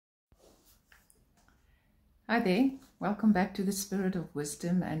Hi there, welcome back to the Spirit of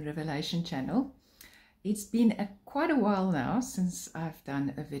Wisdom and Revelation channel. It's been quite a while now since I've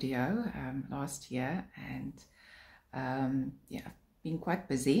done a video last year, and yeah, I've been quite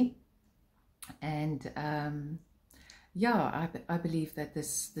busy, and yeah, I believe that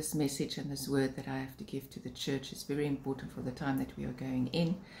this message and this word that I have to give to the church is very important for the time that we are going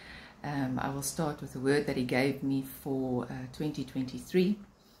in. I will start with the word that he gave me for 2023.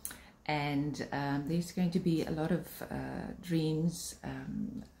 And there's going to be a lot of dreams,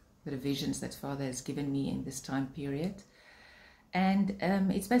 bit of visions that Father has given me in this time period. And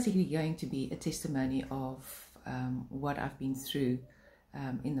it's basically going to be a testimony of what I've been through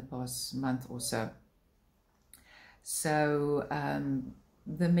in the past month or so. So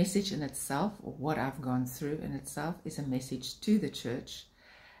the message in itself, or what I've gone through in itself, is a message to the church.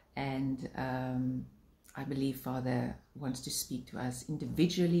 And I believe Father wants to speak to us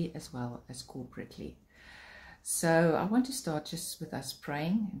individually as well as corporately. So I want to start just with us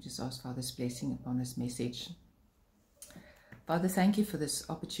praying and just ask Father's blessing upon this message. Father, thank you for this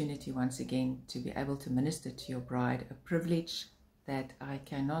opportunity once again to be able to minister to your bride, a privilege that I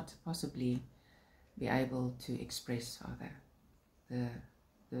cannot possibly be able to express, Father.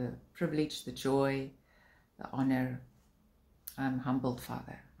 The privilege, the joy, the honor. I'm humbled,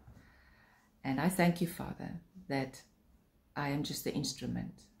 Father. And I thank you, Father, that I am just the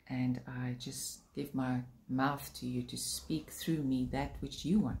instrument, and I just give my mouth to you to speak through me that which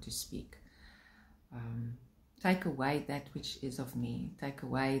you want to speak. Take away that which is of me. Take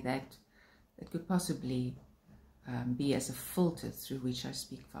away that could possibly be as a filter through which I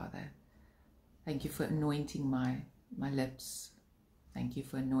speak, Father. Thank you for anointing my lips. Thank you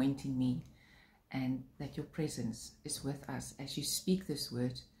for anointing me, and that your presence is with us as you speak this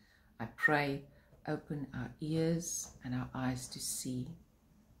word. I pray, open our ears and our eyes to see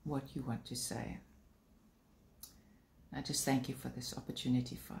what you want to say. I just thank you for this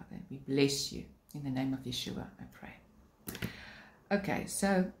opportunity, Father. We bless you. In the name of Yeshua, I pray. Okay,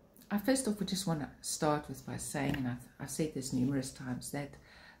 so I first off would just want to start with by saying, and I've said this numerous times, that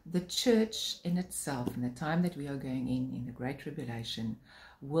the church in itself, in the time that we are going in the Great Tribulation,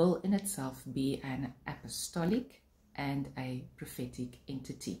 will in itself be an apostolic and a prophetic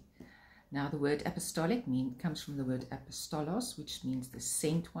entity. Now, the word apostolic comes from the word apostolos, which means the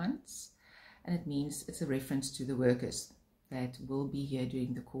sent ones, and it means it's a reference to the workers that will be here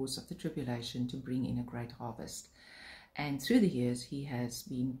during the course of the tribulation to bring in a great harvest. And through the years, he has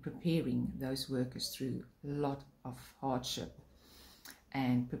been preparing those workers through a lot of hardship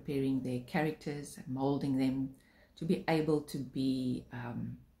and preparing their characters and molding them to be able to be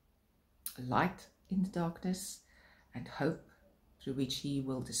light in the darkness and hope, through which he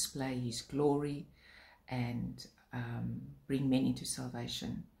will display his glory and bring men into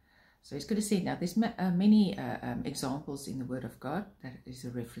salvation. So he's going to say, now there's many examples in the Word of God that is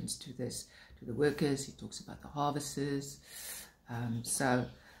a reference to this, to the workers. He talks about the harvesters. So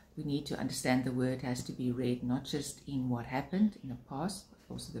we need to understand the Word has to be read not just in what happened in the past, but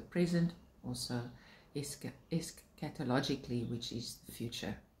also the present, also eschatologically, which is the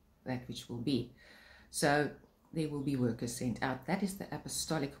future, that which will be. So there will be workers sent out. That is the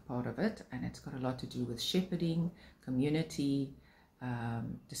apostolic part of it, and it's got a lot to do with shepherding, community,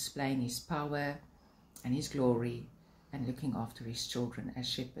 displaying his power and his glory, and looking after his children as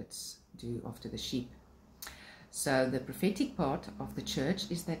shepherds do after the sheep. So the prophetic part of the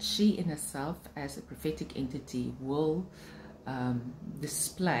church is that she in herself, as a prophetic entity, will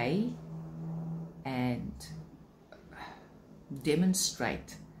display and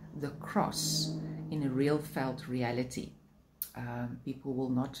demonstrate the cross in a real felt reality. People will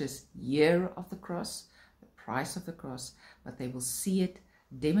not just hear of the cross, the price of the cross, but they will see it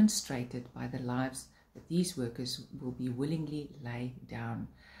demonstrated by the lives that these workers will be willingly lay down.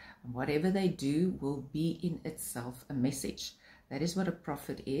 And whatever they do will be in itself a message. That is what a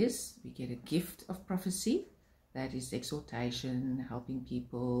prophet is. We get a gift of prophecy. That is exhortation, helping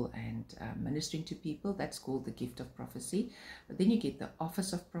people and ministering to people. That's called the gift of prophecy. But then you get the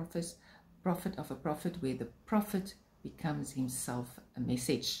office of prophet of a prophet, where the prophet becomes himself a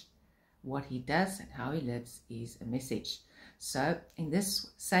message. What he does and how he lives is a message. So in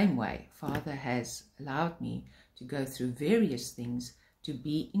this same way, Father has allowed me to go through various things to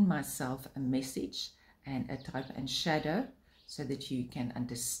be in myself a message and a type and shadow, so that you can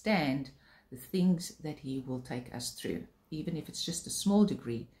understand the things that he will take us through, even if it's just a small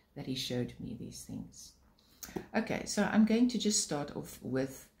degree that he showed me these things. Okay, so I'm going to just start off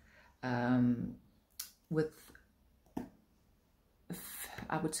with I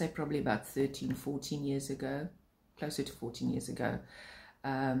would say probably about 13, 14 years ago, closer to 14 years ago,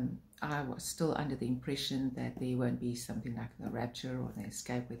 I was still under the impression that there won't be something like the rapture or the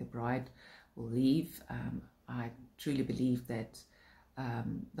escape where the bride will leave. I truly believe that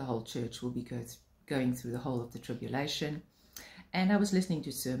the whole church will be going through the whole of the tribulation. And I was listening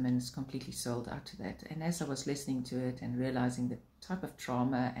to sermons completely sold out to that. And as I was listening to it and realizing the type of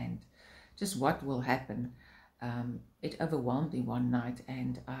trauma and just what will happen, it overwhelmed me one night,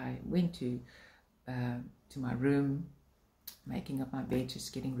 and I went to my room, making up my bed,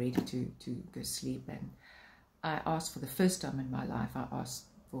 just getting ready to go sleep. And I asked, for the first time in my life, I asked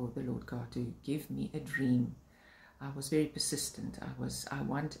for the Lord God to give me a dream. I was very persistent. I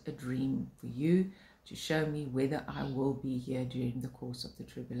want a dream for you to show me whether I will be here during the course of the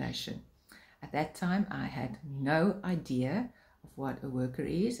tribulation. At that time, I had no idea of what a worker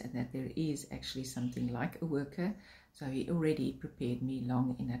is, and that there is actually something like a worker. So he already prepared me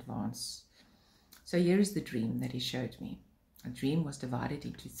long in advance. So here is the dream that he showed me. A dream was divided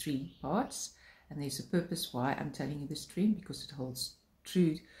into 3 parts, and there's a purpose why I'm telling you this dream, because it holds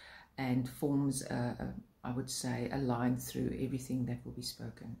true and forms, I would say, a line through everything that will be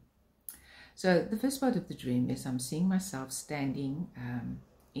spoken. So the first part of the dream is I'm seeing myself standing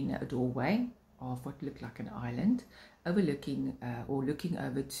in a doorway of what looked like an island, overlooking or looking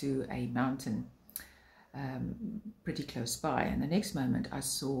over to a mountain pretty close by. And the next moment I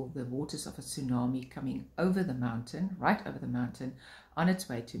saw the waters of a tsunami coming over the mountain, right over the mountain, on its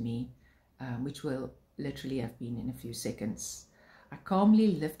way to me, which will literally have been in a few seconds. I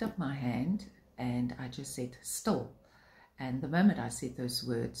calmly lift up my hand and I just said, still. And the moment I said those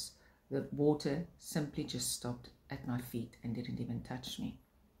words, the water simply just stopped at my feet and didn't even touch me.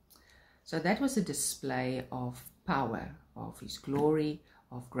 So that was a display of power, of his glory,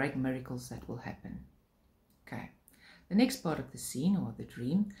 of great miracles that will happen. Okay. The next part of the scene or the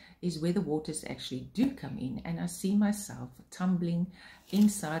dream is where the waters actually do come in, and I see myself tumbling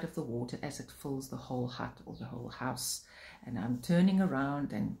inside of the water as it fills the whole hut or the whole house. And I'm turning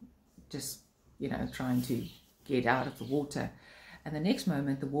around and just, trying to get out of the water. And the next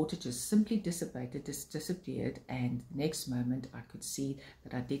moment, the water just simply dissipated, disappeared. And the next moment, I could see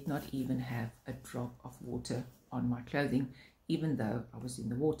that I did not even have a drop of water on my clothing, even though I was in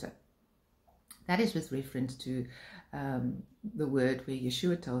the water. That is with reference to the word where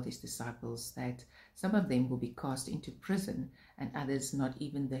Yeshua told his disciples that some of them will be cast into prison, and others, not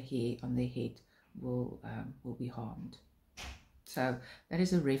even the hair on their head will be harmed. So that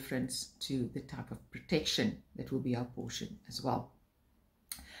is a reference to the type of protection that will be our portion as well.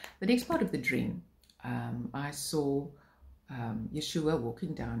 The next part of the dream, I saw Yeshua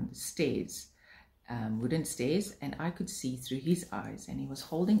walking down the stairs, wooden stairs, and I could see through his eyes, and he was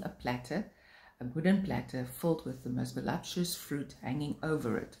holding a platter, a wooden platter filled with the most voluptuous fruit hanging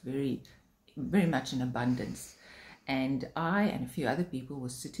over it, very, very much in abundance. And I and a few other people were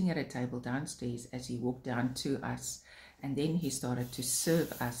sitting at a table downstairs as he walked down to us. And then he started to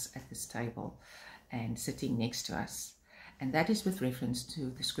serve us at this table and sitting next to us. And that is with reference to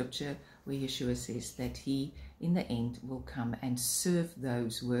the scripture where Yeshua says that he, in the end, will come and serve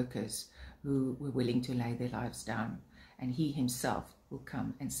those workers who were willing to lay their lives down. And he himself will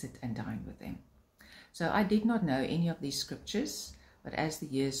come and sit and dine with them. So I did not know any of these scriptures, but as the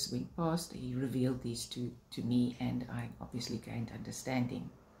years went past, he revealed these to me, and I obviously gained understanding.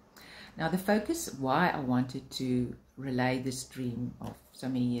 Now, the focus, why I wanted to relay this dream of so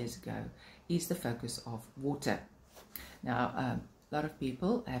many years ago, is the focus of water. Now, a lot of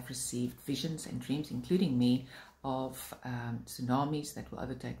people have received visions and dreams, including me, of tsunamis that will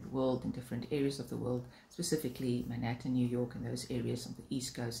overtake the world in different areas of the world, specifically Manhattan, New York, and those areas on the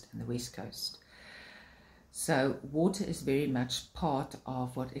East Coast and the West Coast. So water is very much part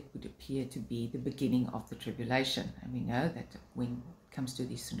of what it would appear to be the beginning of the tribulation. And we know that when it comes to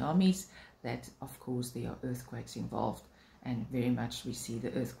these tsunamis, that of course there are earthquakes involved, and very much we see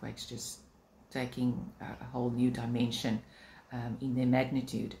the earthquakes just taking a whole new dimension in their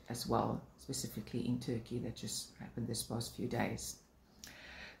magnitude as well, specifically in Turkey, that just happened this past few days.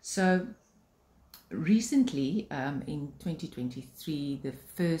 So recently, in 2023, the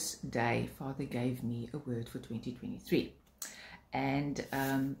first day, Father gave me a word for 2023. And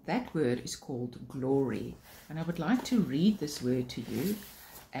that word is called glory. And I would like to read this word to you.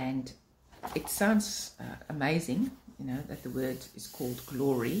 And it sounds amazing, that the word is called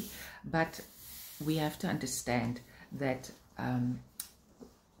glory. But we have to understand that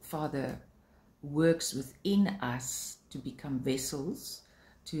Father works within us to become vessels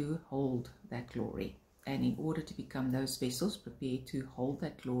to hold that glory. And in order to become those vessels prepared to hold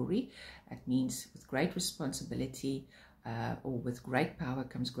that glory, that means with great responsibility or with great power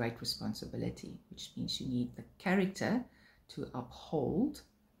comes great responsibility, which means you need the character to uphold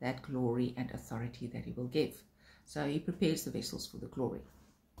that glory and authority that he will give. So he prepares the vessels for the glory.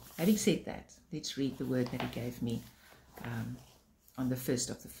 Having said that, let's read the word that he gave me on the 1st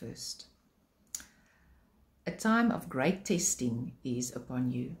of the 1st. A time of great testing is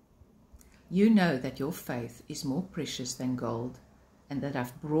upon you. You know that your faith is more precious than gold, and that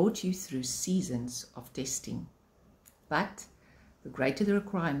I've brought you through seasons of testing. But the greater the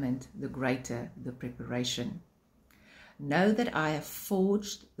requirement, the greater the preparation. Know that I have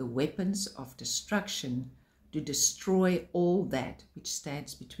forged the weapons of destruction to destroy all that which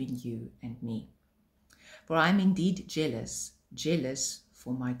stands between you and me. For I am indeed jealous, jealous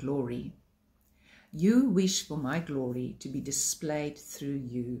for my glory. You wish for my glory to be displayed through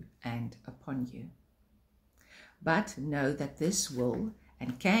you and upon you. But know that this will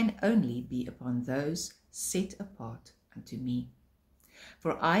and can only be upon those set apart unto me.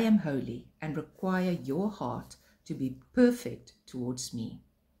 For I am holy and require your heart to be perfect towards me.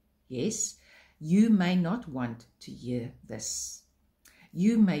 Yes, you may not want to hear this.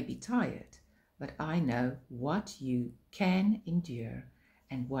 You may be tired, but I know what you can endure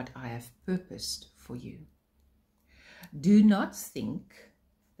and what I have purposed for you. Do not think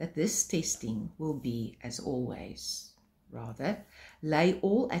that this testing will be as always. Rather, lay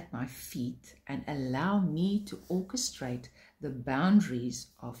all at my feet and allow me to orchestrate the boundaries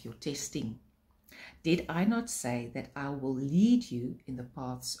of your testing. Did I not say that I will lead you in the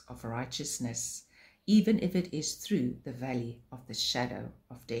paths of righteousness, even if it is through the valley of the shadow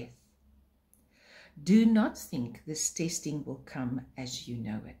of death? Do not think this testing will come as you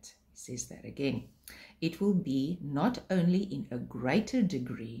know it. He says that again. It will be not only in a greater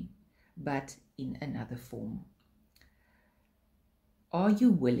degree, but in another form. Are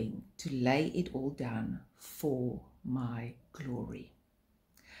you willing to lay it all down for my glory?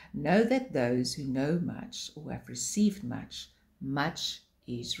 Know that those who know much or have received much, much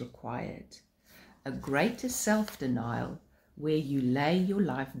is required. A greater self-denial where you lay your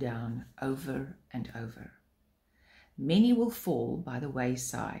life down over and over. Many will fall by the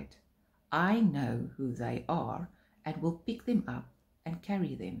wayside. I know who they are and will pick them up and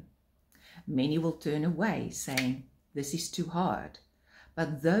carry them. Many will turn away, saying, "This is too hard."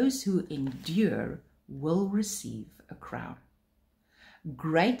 But those who endure will receive a crown.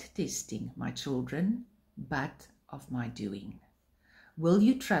 Great testing, my children, but of my doing. Will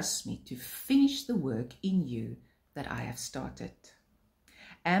you trust me to finish the work in you that I have started?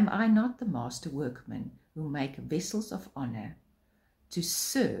 Am I not the master workman who make vessels of honor to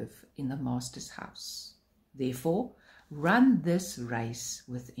serve in the master's house? Therefore, run this race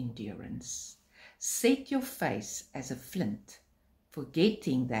with endurance. Set your face as a flint,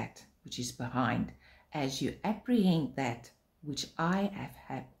 forgetting that which is behind, as you apprehend that which I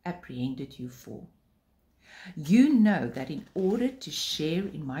have apprehended you for. You know that in order to share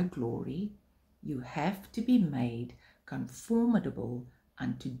in my glory, you have to be made conformable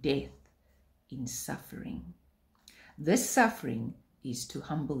unto death in suffering. This suffering is to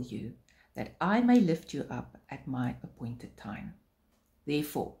humble you, that I may lift you up at my appointed time.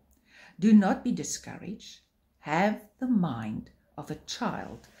 Therefore, do not be discouraged. Have the mind of a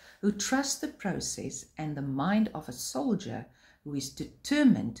child who trusts the process and the mind of a soldier who is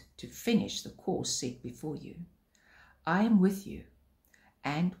determined to finish the course set before you. I am with you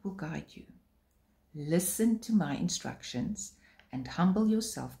and will guide you. Listen to my instructions and humble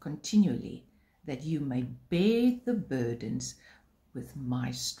yourself continually, that you may bear the burdens with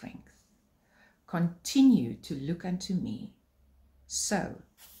my strength. Continue to look unto me, so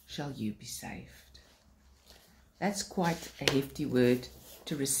shall you be saved. That's quite a hefty word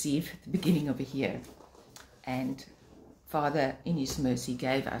to receive at the beginning of a year. And Father, in his mercy,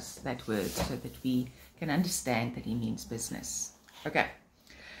 gave us that word so that we can understand that he means business. Okay.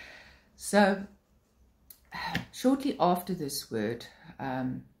 So, shortly after this word,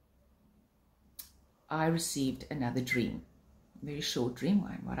 I received another dream. A very short dream.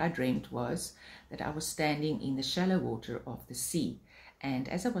 What I dreamed was that I was standing in the shallow water of the sea. And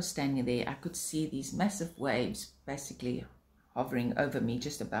as I was standing there, I could see these massive waves basically hovering over me,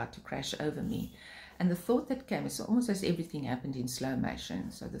 just about to crash over me. And the thought that came, it's almost as everything happened in slow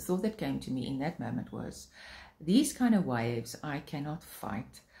motion. So the thought that came to me in that moment was, these kind of waves I cannot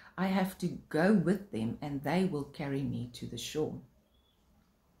fight. I have to go with them and they will carry me to the shore.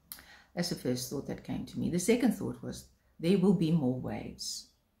 That's the first thought that came to me. The second thought was, there will be more waves.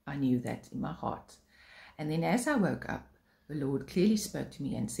 I knew that in my heart. And then as I woke up, the Lord clearly spoke to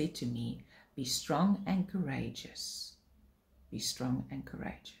me and said to me, be strong and courageous. Be strong and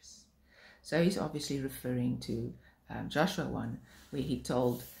courageous. So he's obviously referring to Joshua 1, where he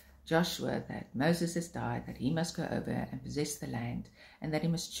told Joshua that Moses has died, that he must go over and possess the land, and that he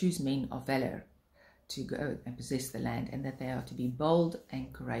must choose men of valor to go and possess the land, and that they are to be bold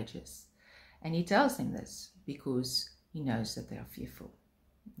and courageous. And he tells them this because he knows that they are fearful.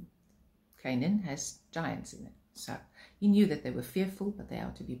 Canaan has giants in it, so he knew that they were fearful, but they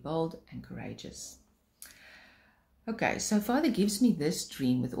are to be bold and courageous. Okay, so Father gives me this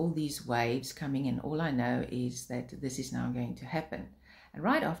dream with all these waves coming, and all I know is that this is now going to happen. And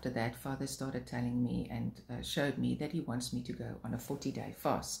right after that, Father started telling me and showed me that he wants me to go on a 40-day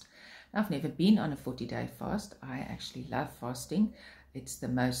fast. Now, I've never been on a 40-day fast. I actually love fasting. It's the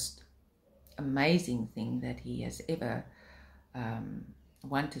most amazing thing that he has ever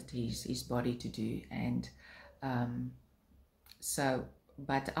wanted his body to do. And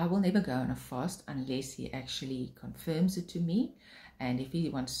but I will never go on a fast unless he actually confirms it to me. And if he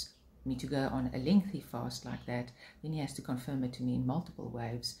wants me to go on a lengthy fast like that, then he has to confirm it to me in multiple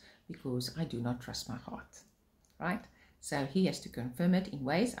waves, because I do not trust my heart, right? So he has to confirm it in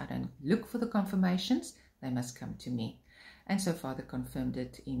ways. I don't look for the confirmations, they must come to me. And so Father confirmed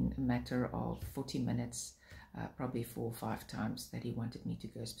it in a matter of 40 minutes, probably 4 or 5 times, that he wanted me to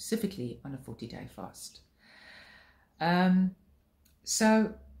go specifically on a 40-day fast.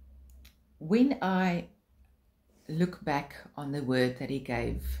 So when I look back on the word that he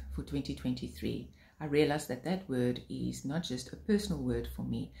gave for 2023, I realized that that word is not just a personal word for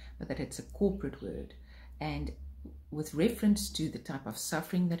me, but that it's a corporate word. And with reference to the type of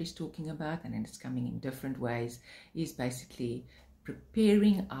suffering that he's talking about, and it's coming in different ways, is basically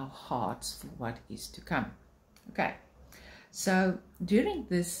preparing our hearts for what is to come. Okay, so during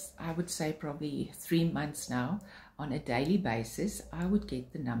this, I would say probably 3 months now, on a daily basis, I would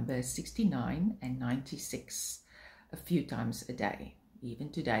get the numbers 69 and 96 a few times a day. Even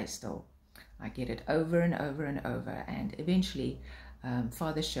today still, I get it over and over and over, and eventually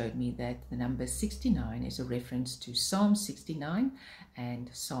Father showed me that the number 69 is a reference to Psalm 69 and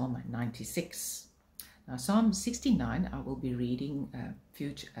Psalm 96. Now, Psalm 69, I will be reading a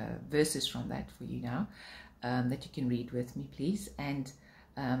few verses from that for you now, that you can read with me, please. And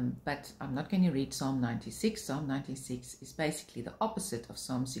but I'm not going to read Psalm 96. Psalm 96 is basically the opposite of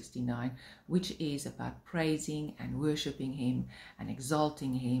Psalm 69, which is about praising and worshiping him and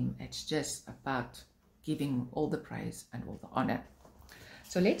exalting him. It's just about giving all the praise and all the honor.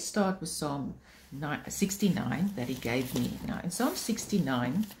 So let's start with Psalm 69 that he gave me. Now, in Psalm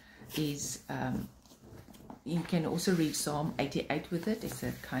 69 is, you can also read Psalm 88 with it. It's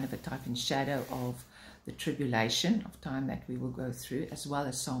a kind of a type and shadow of the tribulation of time that we will go through, as well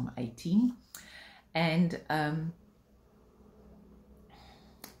as Psalm 18. And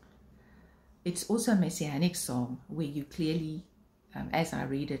it's also a messianic psalm where you clearly, as I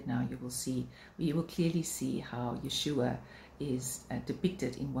read it now, you will clearly see how Yeshua is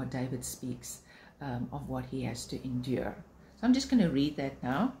depicted in what David speaks of what he has to endure. So I'm just going to read that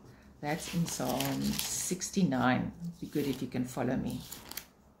now. That's in Psalm 69. It'd be good if you can follow me.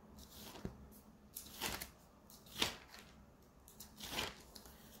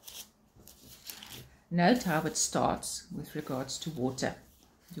 Note how it starts with regards to water.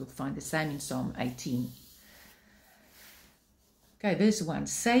 You'll find the same in Psalm 18. Okay, verse 1.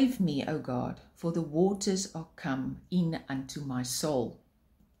 Save me, O God, for the waters are come in unto my soul.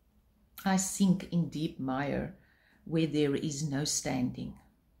 I sink in deep mire where there is no standing.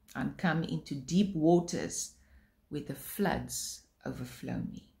 I'm come into deep waters where the floods overflow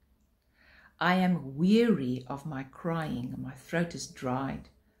me. I am weary of my crying, my throat is dried,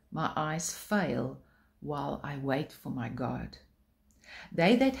 my eyes fail while I wait for my God.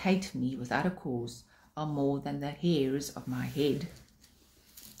 They that hate me without a cause are more than the hairs of my head.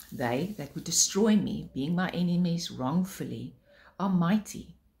 They that would destroy me, being my enemies wrongfully, are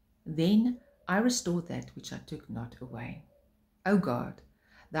mighty. Then I restore that which I took not away. O God,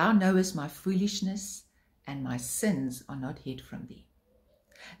 thou knowest my foolishness, and my sins are not hid from thee.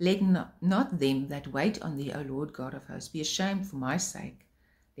 Let not them that wait on thee, O Lord God of hosts, be ashamed for my sake.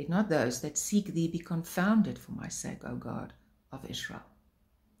 Let not those that seek thee be confounded for my sake, O God of Israel.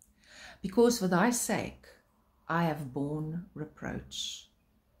 Because for thy sake I have borne reproach.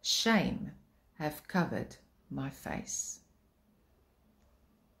 Shame have covered my face.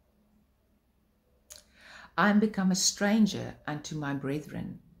 I am become a stranger unto my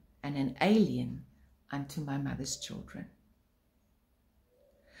brethren, and an alien unto my mother's children.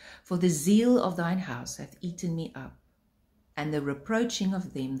 For the zeal of thine house hath eaten me up, and the reproaching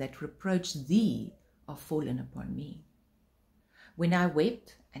of them that reproach thee are fallen upon me. When I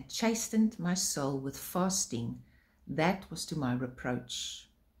wept and chastened my soul with fasting, that was to my reproach.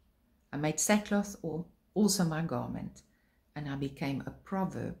 I made sackcloth also my garment, and I became a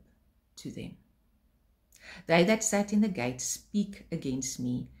proverb to them. They that sat in the gate speak against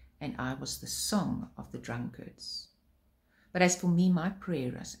me, and I was the song of the drunkards. But as for me, my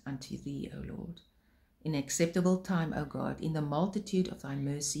prayer is unto thee, O Lord. In acceptable time, O God, in the multitude of thy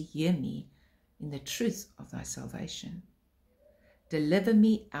mercy, hear me, in the truth of thy salvation. Deliver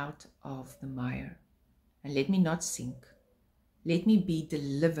me out of the mire, and let me not sink. Let me be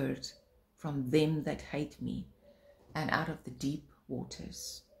delivered from them that hate me, and out of the deep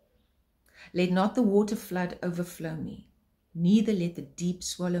waters. Let not the water flood overflow me, neither let the deep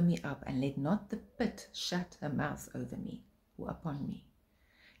swallow me up, and let not the pit shut her mouth over me or upon me.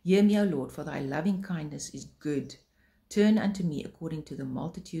 Hear me, O Lord, for thy loving kindness is good. Turn unto me according to the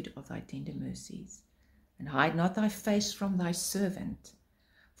multitude of thy tender mercies, and hide not thy face from thy servant,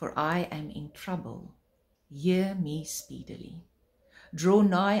 for I am in trouble. Hear me speedily. Draw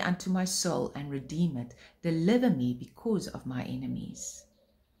nigh unto my soul, and redeem it. Deliver me because of my enemies.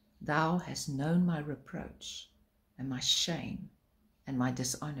 Thou hast known my reproach, and my shame, and my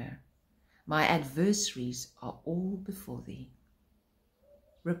dishonor. My adversaries are all before thee.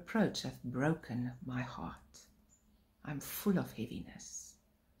 Reproach hath broken my heart. I am full of heaviness.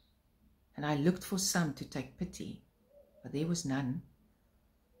 And I looked for some to take pity, but there was none,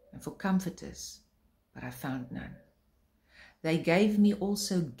 and for comforters, but I found none. They gave me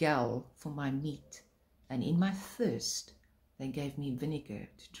also gall for my meat, and in my thirst they gave me vinegar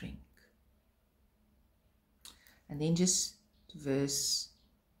to drink. And then just verse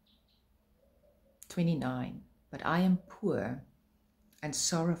 29. But I am poor and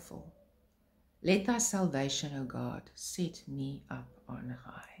sorrowful. Let thy salvation, O God, set me up on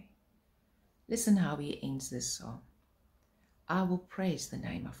high. Listen how he ends this song. I will praise the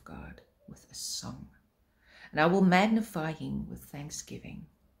name of God with a song, and I will magnify him with thanksgiving.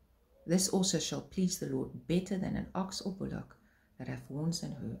 This also shall please the Lord better than an ox or bullock that hath horns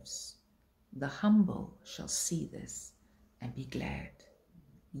and hoofs. The humble shall see this and be glad.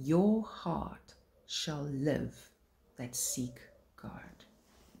 Your heart shall live that seek God.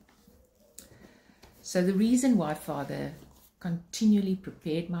 So the reason why Father continually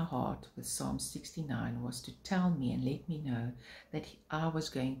prepared my heart with Psalm 69 was to tell me and let me know that I was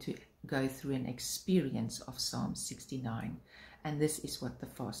going to go through an experience of Psalm 69, and this is what the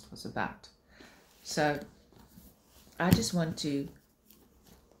fast was about. So I just want to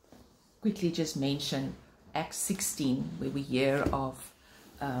quickly just mention Acts 16, where we hear of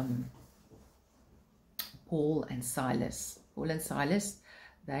Paul and Silas. Paul and Silas,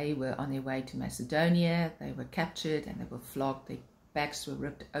 they were on their way to Macedonia. They were captured and they were flogged. Their backs were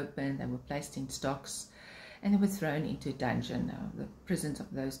ripped open. They were placed in stocks and they were thrown into a dungeon. Now, the prisons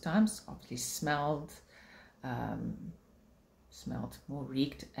of those times obviously smelled more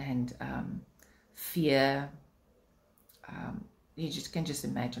reeked, and fear. You can just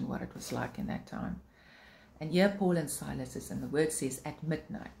imagine what it was like in that time. And here Paul and Silas is, and the word says at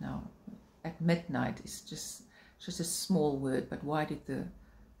midnight. Now, at midnight is just a small word, but why did the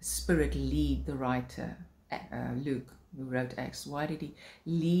Spirit lead the writer, Luke, who wrote Acts, why did he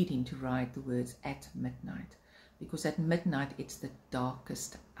lead him to write the words at midnight? Because at midnight it's the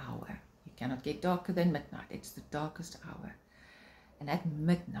darkest hour. You cannot get darker than midnight. It's the darkest hour. And at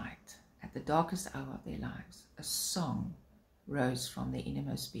midnight, at the darkest hour of their lives, a song rose from their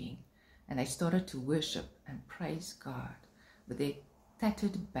innermost being, and they started to worship and praise God with their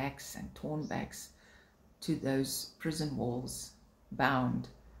tattered backs and torn backs to those prison walls, bound.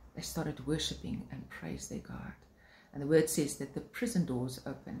 They started worshiping and praised their God. And the word says that the prison doors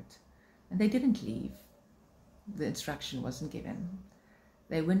opened, and they didn't leave. The instruction wasn't given.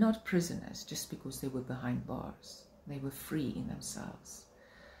 They were not prisoners just because they were behind bars. They were free in themselves.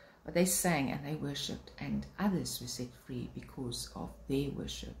 But they sang and they worshipped, and others were set free because of their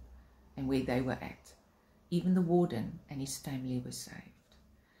worship and where they were at. Even the warden and his family were saved.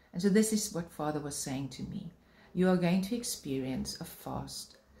 And so this is what Father was saying to me. You are going to experience a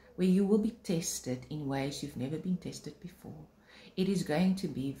fast where you will be tested in ways you've never been tested before. It is going to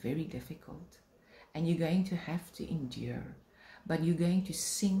be very difficult, and you're going to have to endure, but you're going to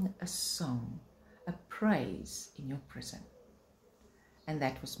sing a song, a praise in your prison. And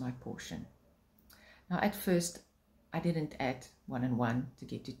that was my portion. Now, at first, I didn't add 1 and 1 to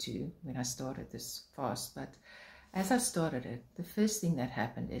get to 2 when I started this fast, but as I started it, the first thing that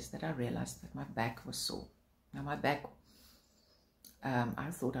happened is that I realized that my back was sore. Now, my back, I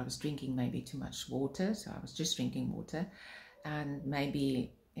thought I was drinking maybe too much water, so I was just drinking water, and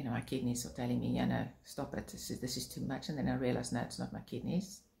maybe, my kidneys were telling me, no, stop it, this is too much. And then I realized, no, it's not my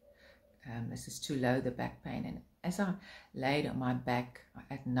kidneys. This is too low, the back pain. And as I laid on my back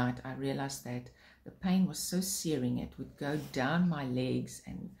at night, I realized that the pain was so searing, it would go down my legs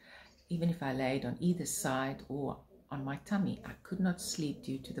and even if I laid on either side or on my tummy, I could not sleep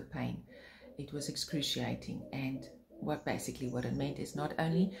due to the pain. It was excruciating. And what it meant is not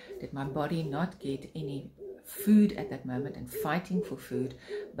only did my body not get any food at that moment and fighting for food,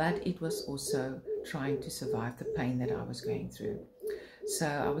 but it was also trying to survive the pain that I was going through. So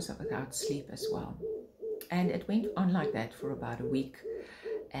I was without sleep as well. And it went on like that for about a week.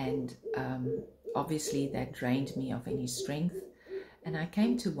 And obviously that drained me of any strength. And I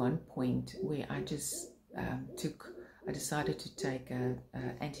came to one point where I just I decided to take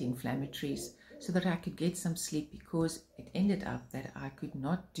anti-inflammatories so that I could get some sleep, because it ended up that I could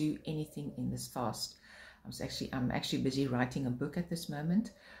not do anything in this fast. I'm actually busy writing a book at this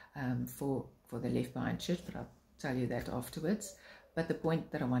moment for the Left Behind Church, but I'll tell you that afterwards. But the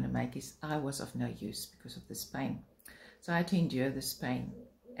point that I want to make is I was of no use because of this pain. So I had to endure this pain.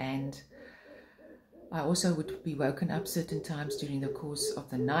 And I also would be woken up certain times during the course of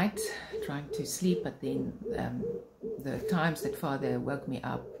the night trying to sleep, but then the times that Father woke me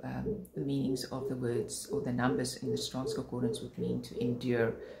up, the meanings of the words or the numbers in the Strong's Concordance would mean to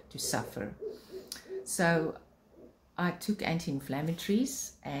endure, to suffer. So I took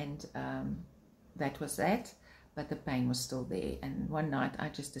anti-inflammatories, and that was that, but the pain was still there. And one night I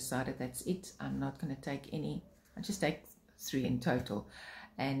just decided, that's it, I'm not going to take any, I just take 3 in total.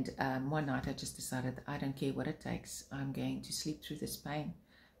 And one night I just decided, I don't care what it takes, I'm going to sleep through this pain,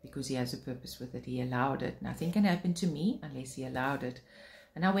 because he has a purpose with it. He allowed it. Nothing can happen to me unless he allowed it.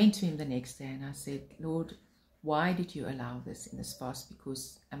 And I went to him the next day and I said, Lord, why did you allow this in this fast?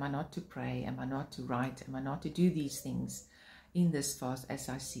 Because am I not to pray? Am I not to write? Am I not to do these things in this fast as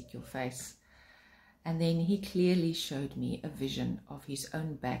I seek your face? And then he clearly showed me a vision of his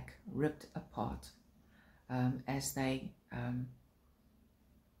own back ripped apart as they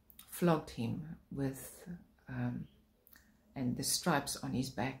flogged him with and the stripes on his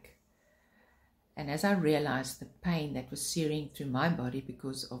back. And as I realized the pain that was searing through my body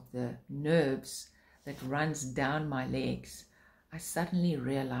because of the nerves that runs down my legs, I suddenly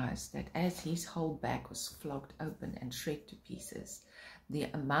realized that as his whole back was flogged open and shred to pieces, the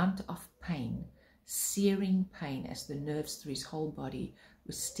amount of pain, searing pain as the nerves through his whole body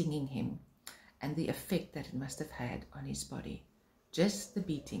was stinging him, and the effect that it must have had on his body, just the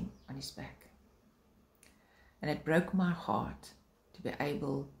beating on his back. And it broke my heart to be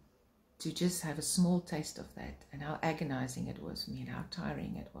able to just have a small taste of that, and how agonizing it was for me and how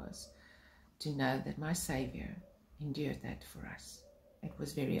tiring it was to know that my Savior endured that for us. It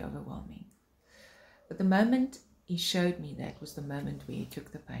was very overwhelming. But the moment he showed me that was the moment where he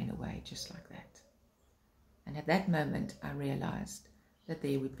took the pain away, just like that. And at that moment I realized that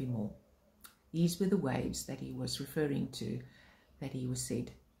there would be more. These were the waves that he was referring to, that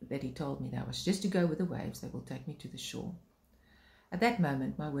he told me that I was just to go with the waves, they will take me to the shore. At that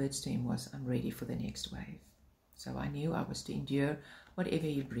moment, my words to him was, I'm ready for the next wave. So I knew I was to endure whatever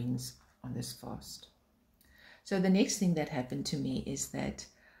he brings on this fast. So the next thing that happened to me is that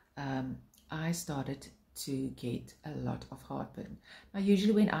I started to get a lot of heartburn. Now,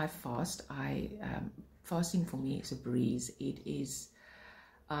 usually when I fast, fasting for me is a breeze.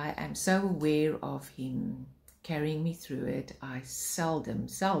 I am so aware of him carrying me through it. I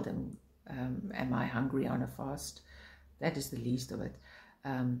seldom am I hungry on a fast. That is the least of it.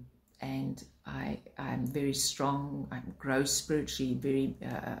 And I'm very strong. I grow spiritually, very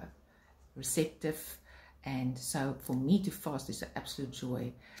receptive. And so for me to fast is an absolute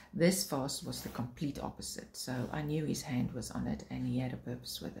joy. This fast was the complete opposite. So I knew his hand was on it and he had a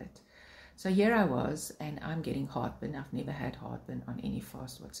purpose with it. So here I was, and I'm getting heartburn. I've never had heartburn on any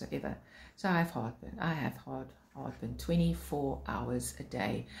fast whatsoever. So I have heartburn. I have heartburn 24 hours a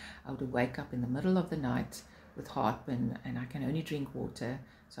day. I would wake up in the middle of the night with heartburn, and I can only drink water.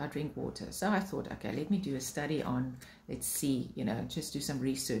 So I drink water. So I thought, okay, let me do a study on, let's see, just do some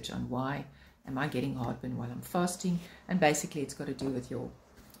research on why am I getting heartburn while I'm fasting. And basically it's got to do with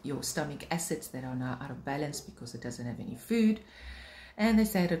your stomach acids that are now out of balance because it doesn't have any food. And they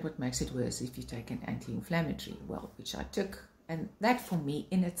say that what makes it worse if you take an anti-inflammatory, well, which I took. And that for me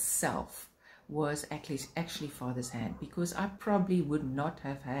in itself was actually Father's hand, because I probably would not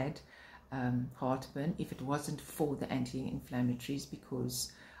have had heartburn if it wasn't for the anti-inflammatories,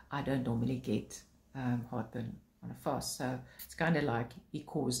 because I don't normally get heartburn on a fast. So it's kind of like he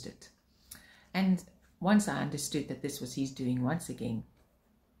caused it. And once I understood that this was his doing once again,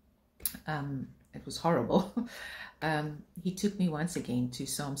 it was horrible. He took me once again to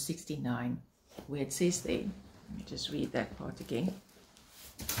Psalm 69, where it says there, let me just read that part again.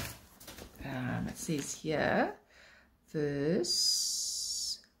 It says here,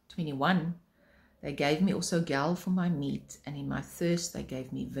 verse 21, They gave me also gall for my meat, and in my thirst they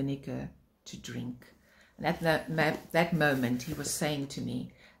gave me vinegar to drink. And at that moment, he was saying to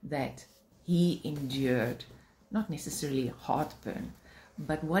me that he endured, not necessarily heartburn,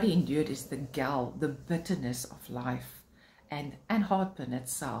 but what he endured is the gall, the bitterness of life, and heartburn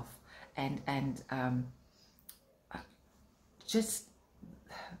itself, and just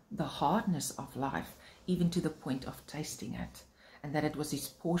the hardness of life, even to the point of tasting it, and that it was his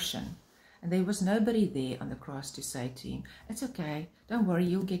portion. And there was nobody there on the cross to say to him, it's okay, don't worry,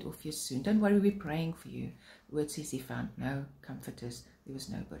 you'll get off here soon. Don't worry, we're praying for you. The word says he found no comforters. There was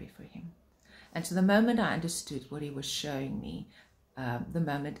nobody for him. And so the moment I understood what he was showing me,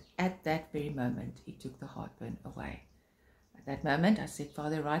 at that very moment, he took the heartburn away. At that moment, I said,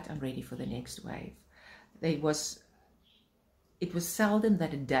 Father, right, I'm ready for the next wave. It was seldom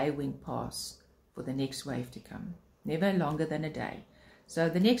that a day went past for the next wave to come. Never longer than a day. So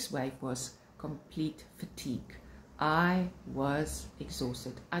the next wave was complete fatigue. I was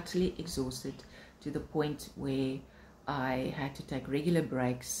exhausted, utterly exhausted, to the point where I had to take regular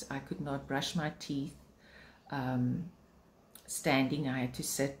breaks. I could not brush my teeth. Standing, I had to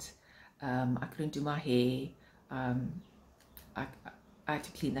sit. I couldn't do my hair. I had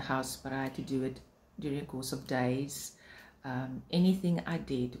to clean the house, but I had to do it during the course of days. Anything I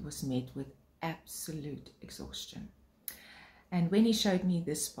did was met with absolute exhaustion. And when he showed me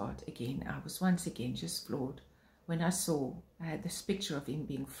this part again, I was once again just floored. When I had this picture of him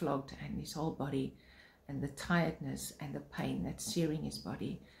being flogged and his whole body, and the tiredness and the pain that's searing his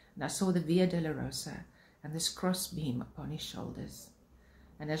body. And I saw the Via Dolorosa and this cross beam upon his shoulders.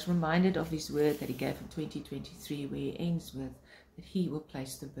 And I was reminded of his word that he gave in 2023, where he ends with, that he will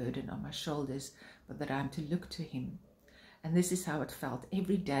place the burden on my shoulders, but that I am to look to him. And this is how it felt.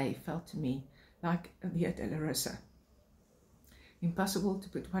 Every day felt to me like a Via Dolorosa. Impossible to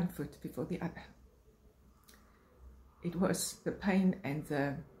put one foot before the other. It was the pain and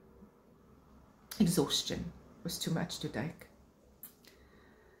the exhaustion was too much to take.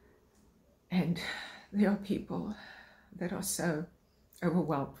 And there are people that are so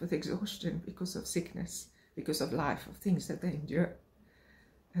overwhelmed with exhaustion because of sickness, because of life, of things that they endure.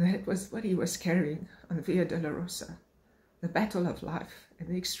 And that was what he was carrying on the Via Dolorosa, the battle of life and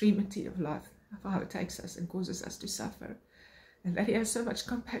the extremity of life, of how it takes us and causes us to suffer. And that he has so much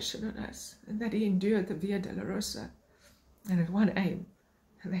compassion on us, and that he endured the Via Dolorosa, and had one aim,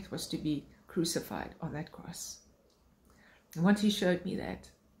 and that was to be crucified on that cross. And once he showed me that,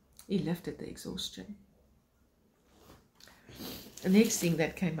 he lifted the exhaustion. The next thing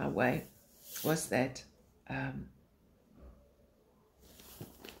that came my way was that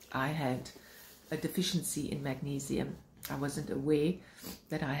I had a deficiency in magnesium. I wasn't aware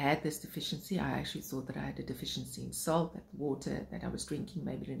that I had this deficiency. I actually thought that I had a deficiency in salt, that water that I was drinking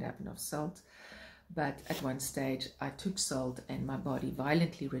maybe didn't have enough salt. But at one stage I took salt and my body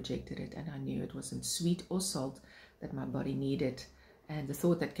violently rejected it, and I knew it wasn't sweet or salt that my body needed. And the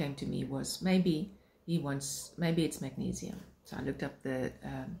thought that came to me was, maybe it's magnesium. So I looked up the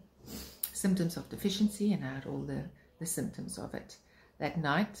symptoms of deficiency, and I had all the symptoms of it. That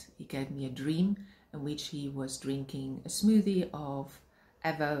night he gave me a dream in which he was drinking a smoothie of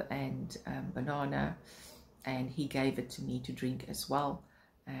avo and banana, and he gave it to me to drink as well.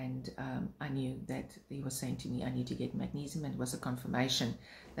 And I knew that he was saying to me, I need to get magnesium, and it was a confirmation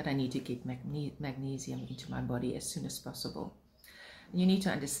that I need to get magnesium into my body as soon as possible. And you need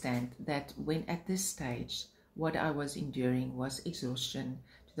to understand that when at this stage, what I was enduring was exhaustion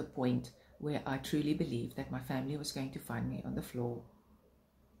to the point where I truly believed that my family was going to find me on the floor,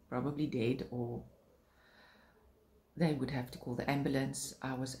 probably dead, or they would have to call the ambulance.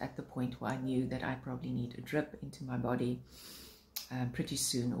 I was at the point where I knew that I probably need a drip into my body pretty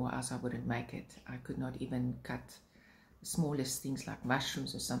soon, or else I wouldn't make it. I could not even cut the smallest things like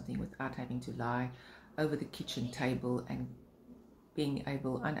mushrooms or something without having to lie over the kitchen table and being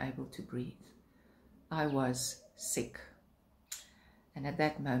unable to breathe. I was sick. And at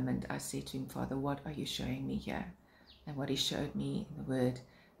that moment I said to him, Father, what are you showing me here? And what he showed me in the word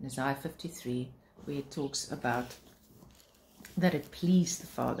in Isaiah 53, where it talks about that it pleased the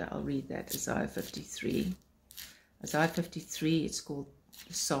Father. I'll read that, Isaiah 53. Isaiah 53, it's called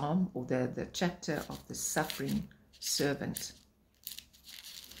the Psalm, or the chapter of the suffering servant.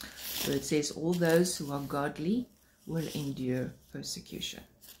 So it says, all those who are godly will endure persecution.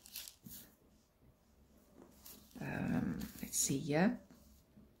 Let's see here.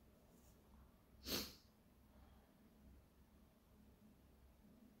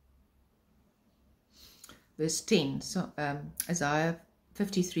 Verse 10, so Isaiah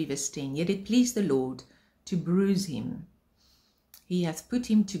 53 verse 10, yet it pleased the Lord to bruise him. He hath put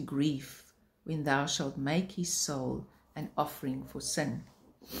him to grief. when thou shalt make his soul an offering for sin.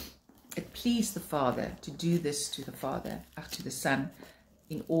 It pleased the Father to do this to the Son,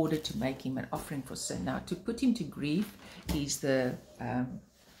 in order to make him an offering for sin. Now, to put him to grief, he's the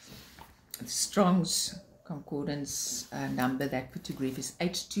Strong's Concordance number that put to grief is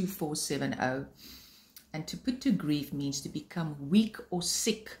H2470. And to put to grief means to become weak or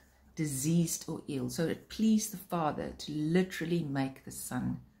sick, diseased or ill. So it pleased the Father to literally make the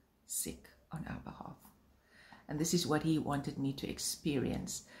Son sick on our behalf. And this is what he wanted me to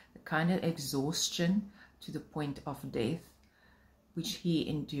experience, the kind of exhaustion to the point of death, which he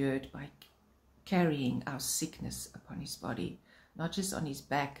endured by carrying our sickness upon his body, not just on his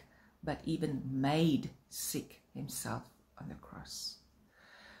back, but even made sick himself on the cross.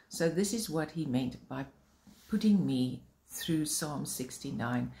 So this is what he meant by putting me through Psalm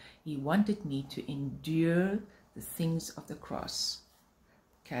 69. He wanted me to endure the things of the cross.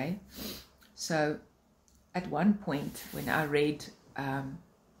 Okay, so at one point when I read,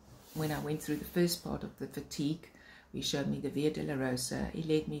 when I went through the first part of the fatigue, he showed me the Via Dolorosa. He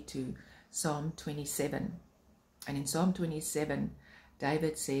led me to Psalm 27. And in Psalm 27,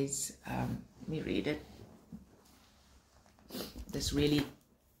 David says, let me read it. This really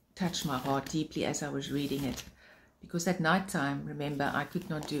touched my heart deeply as I was reading it. Because at night time, remember, I could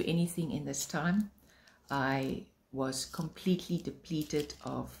not do anything in this time. I was completely depleted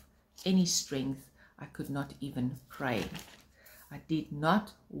of any strength. I could not even pray. I did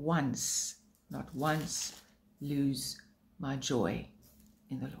not once lose my joy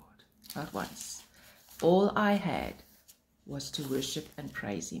in the Lord. Not once. All I had was to worship and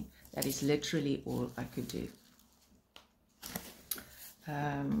praise him. That is literally all I could do.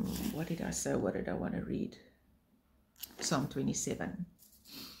 What did I say? What did I want to read? Psalm 27.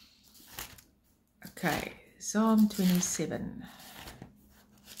 Okay, Psalm 27.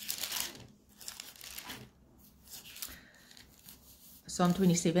 Psalm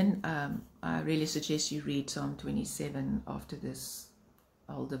 27, I really suggest you read Psalm 27 after this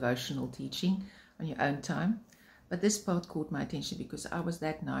whole devotional teaching on your own time. But this part caught my attention because I was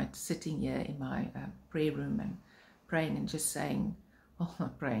that night sitting here in my prayer room and praying and just saying, well,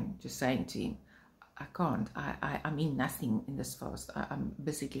 not praying, just saying to him, I can't, I mean nothing in this fast. I'm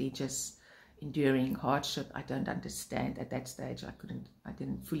basically just enduring hardship. I don't understand. At that stage, I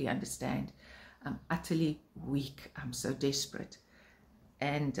didn't fully understand. I'm utterly weak. I'm so desperate.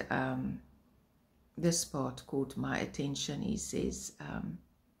 And this part caught my attention. He says,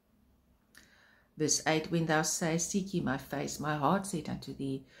 verse 8, when thou sayest, seek ye my face, my heart said unto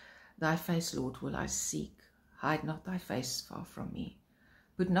thee, thy face, Lord, will I seek. Hide not thy face far from me.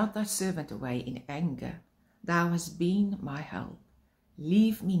 Put not thy servant away in anger. Thou hast been my help.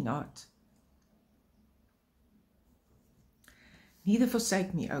 Leave me not. Neither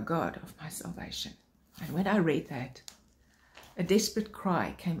forsake me, O God of my salvation. And when I read that, a desperate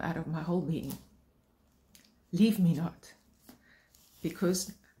cry came out of my whole being. Leave me not.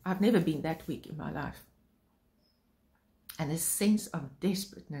 Because I've never been that weak in my life. And a sense of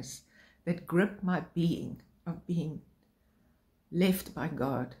desperateness that gripped my being, of being left by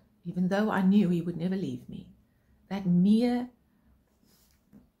God, even though I knew he would never leave me. That mere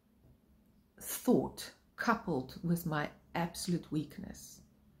thought, coupled with my absolute weakness,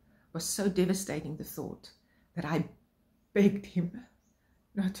 was so devastating, the thought, that I begged him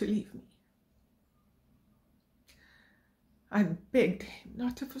not to leave me. I begged him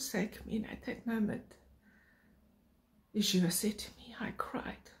not to forsake me, and at that moment, Yeshua said to me, I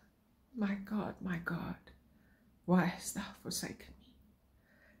cried, my God, why hast thou forsaken me?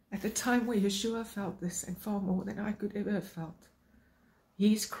 At the time where Yeshua felt this, and far more than I could ever have felt,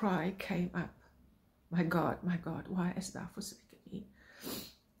 his cry came up, my God, why hast thou forsaken me?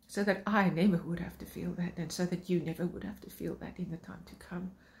 So that I never would have to feel that, and so that you never would have to feel that in the time to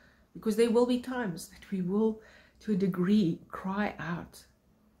come. Because there will be times that we will, to a degree, cry out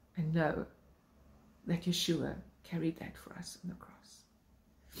and know that Yeshua carried that for us on the cross.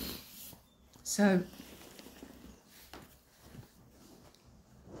 So,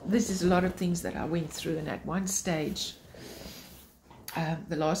 this is a lot of things that I went through, and at one stage,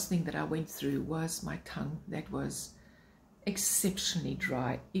 the last thing that I went through was my tongue that was exceptionally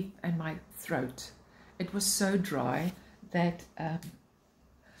dry, and my throat. It was so dry that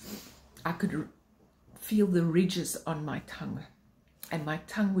I could feel the ridges on my tongue, and my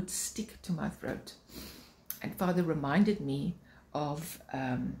tongue would stick to my throat. And Father reminded me of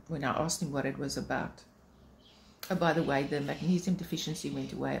when I asked him what it was about. Oh, by the way, the magnesium deficiency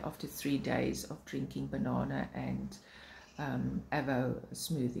went away after 3 days of drinking banana and avo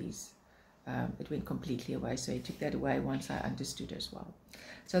smoothies. it went completely away. So he took that away once I understood as well.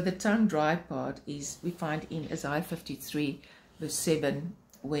 So the tongue dry part is, we find in Isaiah 53 verse 7,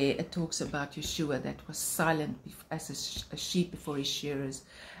 where it talks about Yeshua that was silent as a sheep before his shearers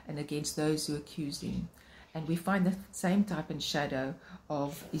and against those who accused him. And we find the same type and shadow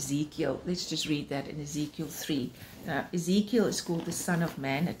of Ezekiel. Let's just read that in Ezekiel 3. Now, Ezekiel is called the Son of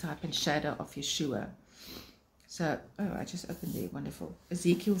Man, a type and shadow of Yeshua. So, oh, I just opened there. Wonderful.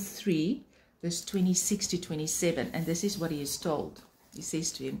 Ezekiel 3, verse 26 to 27. And this is what he is told. He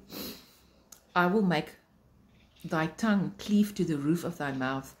says to him, I will make thy tongue cleave to the roof of thy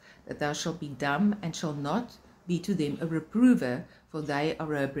mouth, that thou shalt be dumb, and shalt not be to them a reprover, for they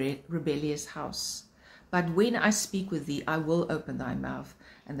are a rebellious house. But when I speak with thee, I will open thy mouth,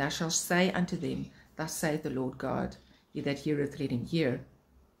 and thou shalt say unto them, Thus saith the Lord God, He that heareth, let him hear,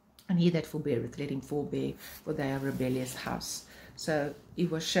 and he that forbeareth, let him forbear, for they are a rebellious house. So he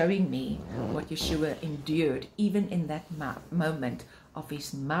was showing me what Yeshua endured, even in that moment of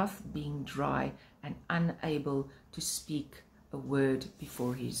his mouth being dry and unable to speak a word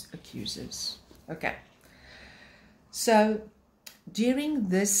before his accusers. Okay. So during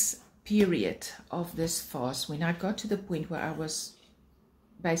this period of this fast, when I got to the point where I was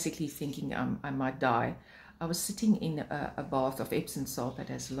basically thinking I might die, I was sitting in a bath of Epsom salt that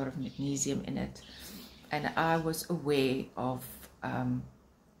has a lot of magnesium in it, and I was aware of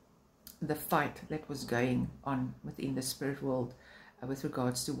the fight that was going on within the spirit world with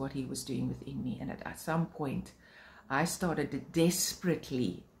regards to what he was doing within me. And at some point I started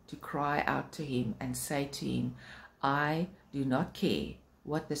desperately to cry out to him and say to him, I do not care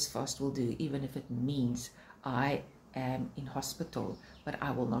what this fast will do, even if it means I am in hospital, but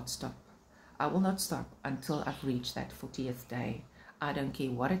I will not stop. I will not stop until I've reached that 40th day. I don't care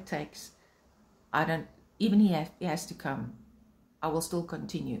what it takes. Even he has to come. I will still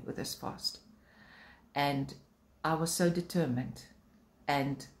continue with this fast. And I was so determined,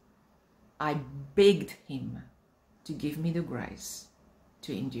 and I begged him to give me the grace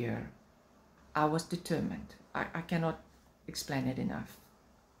to endure. I was determined. I cannot explain it enough.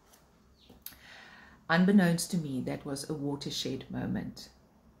 Unbeknownst to me, that was a watershed moment,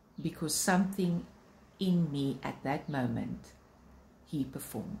 because something in me at that moment, he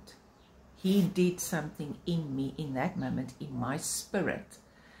performed. He did something in me in that moment, in my spirit,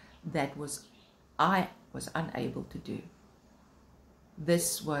 that I was unable to do.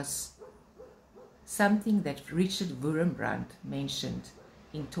 This was something that Richard Wurmbrand mentioned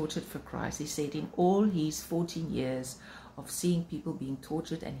in Tortured for Christ. He said in all his 14 years of seeing people being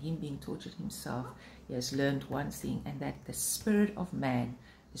tortured and him being tortured himself, he has learned one thing, and that the spirit of man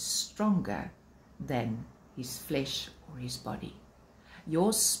is stronger than his flesh or his body.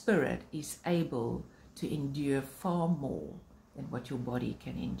 Your spirit is able to endure far more than what your body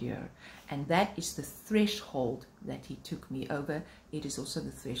can endure. And that is the threshold that he took me over. It is also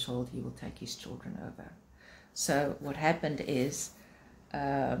the threshold he will take his children over. So what happened is,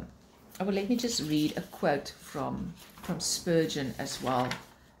 let me just read a quote from Spurgeon as well,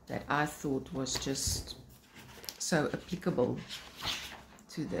 that I thought was just so applicable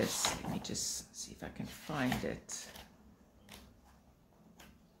to this. Let me just see if I can find it.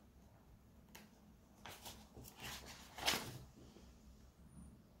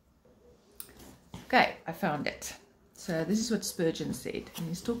 Okay, I found it. So this is what Spurgeon said. And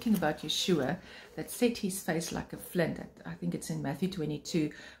he's talking about Yeshua that set his face like a flint. I think it's in Matthew 22,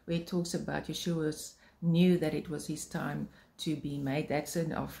 where he talks about Yeshua knew that it was his time to be made that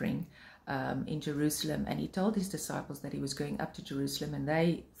sin offering in Jerusalem. And he told his disciples that he was going up to Jerusalem. And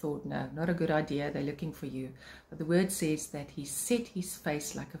they thought, no, not a good idea. They're looking for you. But the word says that he set his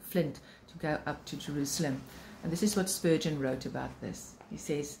face like a flint to go up to Jerusalem. And this is what Spurgeon wrote about this. He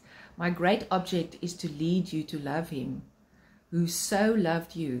says, my great object is to lead you to love him, who so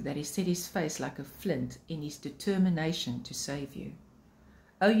loved you that he set his face like a flint in his determination to save you.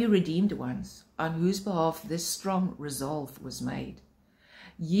 O you redeemed ones, on whose behalf this strong resolve was made,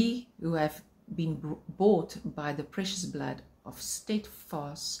 ye who have been bought by the precious blood of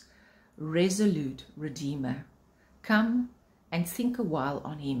steadfast, resolute Redeemer, come and think a while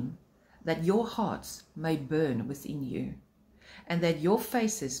on him, that your hearts may burn within you, and that your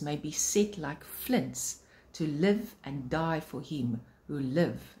faces may be set like flints to live and die for him who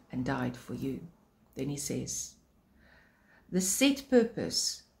lived and died for you. Then he says, the set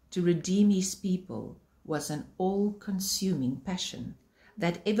purpose to redeem his people was an all-consuming passion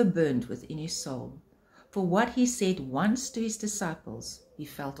that ever burned within his soul. For what he said once to his disciples, he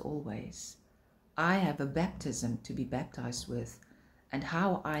felt always. I have a baptism to be baptized with, and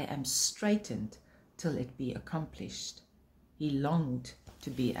how I am straitened till it be accomplished. He longed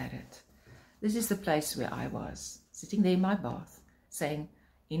to be at it. This is the place where I was, sitting there in my bath, saying,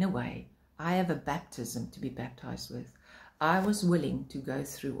 in a way, I have a baptism to be baptized with. I was willing to go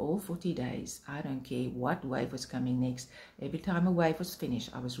through all 40 days. I don't care what wave was coming next. Every time a wave was finished,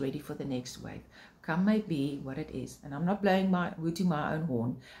 I was ready for the next wave. Come may be what it is. And I'm not hooting my own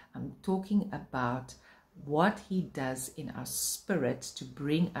horn. I'm talking about what he does in our spirit to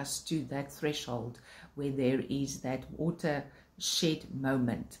bring us to that threshold where there is that watershed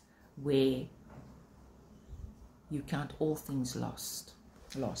moment where you count all things loss.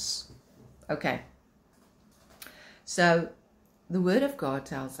 Okay. So the word of God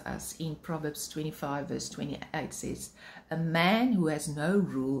tells us in Proverbs 25 verse 28 says, a man who has no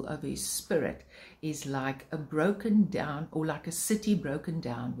rule over his spirit is like a broken down, or like a city broken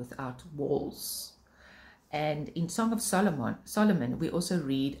down without walls. And in Song of Solomon, we also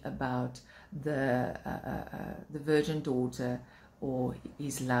read about the virgin daughter, or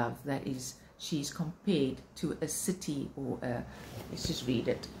his love, that is, she's compared to a city, or let's just read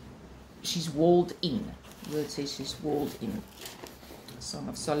it. She's walled in. The word says she's walled in. Song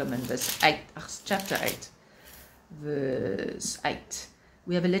of Solomon, chapter 8, verse 8.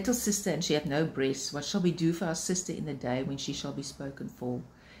 We have a little sister, and she hath no breasts. What shall we do for our sister in the day when she shall be spoken for?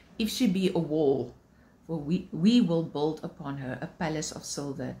 If she be a wall, for we will build upon her a palace of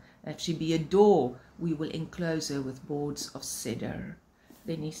silver. If she be a door, we will enclose her with boards of cedar.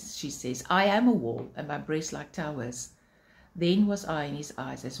 Then she says, I am a wall, and my breasts like towers. Then was I in his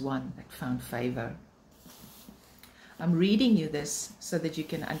eyes as one that found favor. I'm reading you this so that you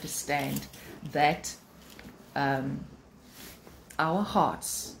can understand that our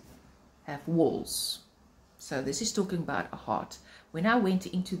hearts have walls. So this is talking about a heart. When I went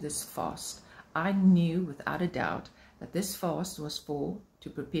into this fast, I knew without a doubt that this fast was to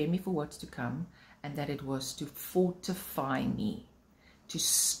prepare me for what's to come, and that it was to fortify me, to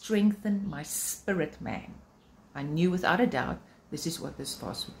strengthen my spirit man. I knew without a doubt this is what this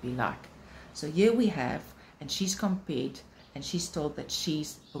fast would be like. So here we have, and she's compared, and she's told that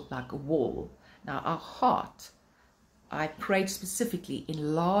she's like a wall. Now our heart, I prayed specifically,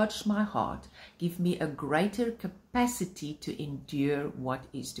 enlarge my heart, give me a greater capacity to endure what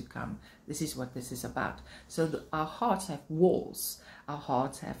is to come. This is what this is about. So our hearts have walls. Our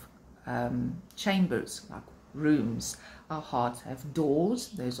hearts have chambers, like rooms. Our hearts have doors.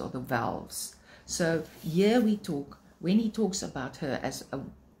 Those are the valves. So here we talk, when he talks about her as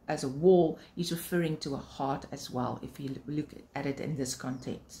a wall, he's referring to a heart as well, if you look at it in this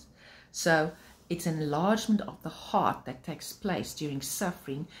context. So it's an enlargement of the heart that takes place during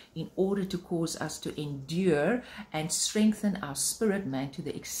suffering in order to cause us to endure and strengthen our spirit man to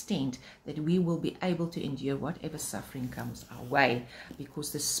the extent that we will be able to endure whatever suffering comes our way,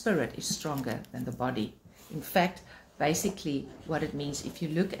 because the spirit is stronger than the body. In fact, basically what it means, if you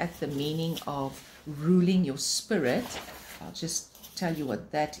look at the meaning of ruling your spirit, I'll just tell you what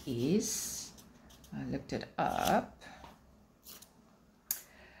that is. I looked it up.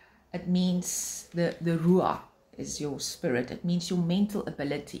 It means the ruach is your spirit. It means your mental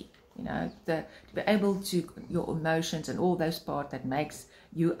ability, you know, to be able to, your emotions and all those parts that makes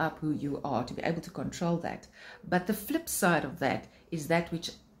you up who you are, to be able to control that. But the flip side of that is that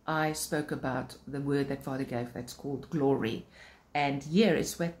which I spoke about, the word that Father gave, that's called glory. And here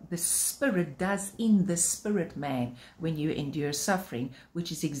is what the Spirit does in the spirit man when you endure suffering,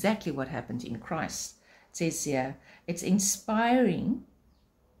 which is exactly what happened in Christ. It says here, it's inspiring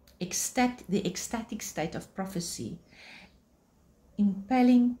the ecstatic state of prophecy,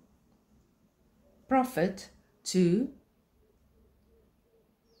 impelling prophet to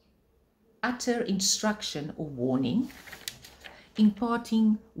utter instruction or warning,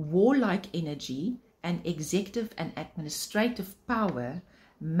 imparting warlike energy and executive and administrative power,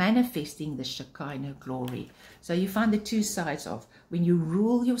 manifesting the Shekinah glory. So you find the two sides of when you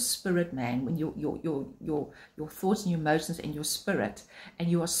rule your spirit man, when your thoughts and your emotions and your spirit, and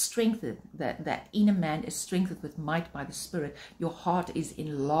you are strengthened, that inner man is strengthened with might by the Spirit, your heart is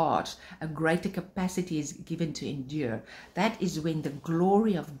enlarged, a greater capacity is given to endure. That is when the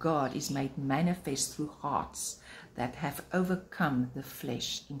glory of God is made manifest through hearts that have overcome the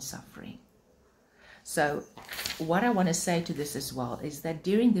flesh in suffering. So what I want to say to this as well is that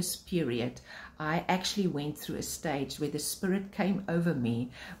during this period, I actually went through a stage where the Spirit came over me,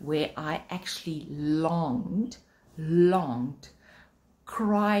 where I actually longed,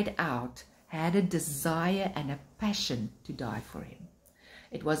 cried out, had a desire and a passion to die for Him.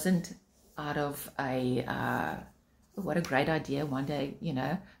 It wasn't out of what a great idea, one day, you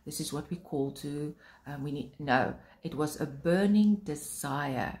know, this is what we call to, no, it was a burning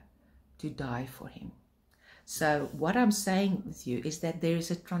desire to die for Him. So what I'm saying with you is that there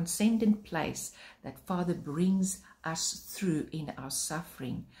is a transcendent place that Father brings us through in our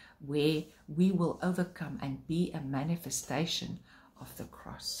suffering, where we will overcome and be a manifestation of the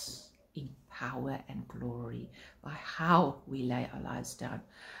cross in power and glory by how we lay our lives down.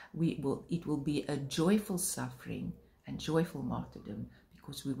 It will be a joyful suffering and joyful martyrdom,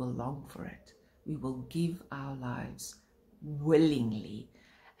 because we will long for it. We will give our lives willingly,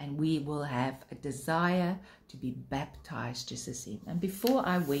 and we will have a desire to be baptized just as him. And before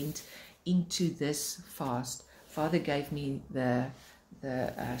I went into this fast, Father gave me the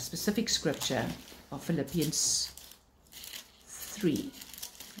specific scripture of Philippians 3.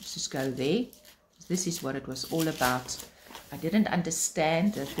 Let's just go there. This is what it was all about. I didn't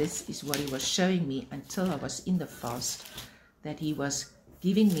understand that this is what he was showing me until I was in the fast, that he was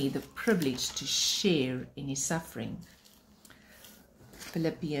giving me the privilege to share in his suffering.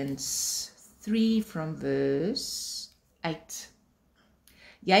 Philippians 3 from verse 8.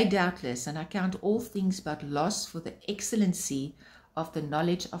 Yea, doubtless, and I count all things but loss for the excellency of the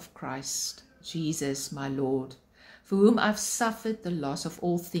knowledge of Christ Jesus my Lord, for whom I've suffered the loss of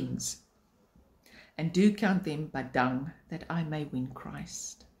all things, and do count them but dung, that I may win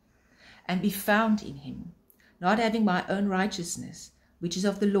Christ, and be found in him, not having my own righteousness, which is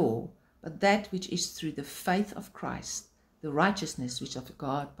of the law, but that which is through the faith of Christ, the righteousness which is of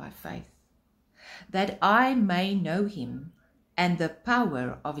God by faith, that I may know him, and the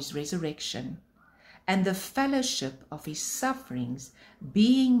power of his resurrection, and the fellowship of his sufferings,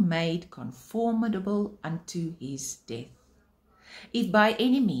 being made conformable unto his death, if by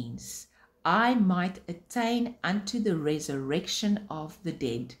any means I might attain unto the resurrection of the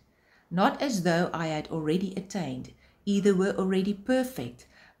dead, not as though I had already attained, either were already perfect,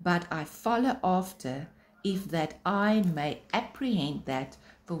 but I follow after, if that I may apprehend that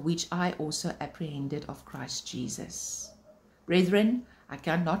for which I also apprehended of Christ Jesus. Brethren, I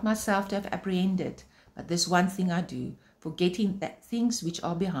count not myself to have apprehended, but this one thing I do, forgetting that things which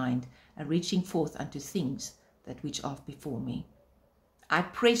are behind, and reaching forth unto things that which are before me. I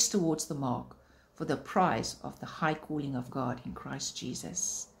press towards the mark for the prize of the high calling of God in Christ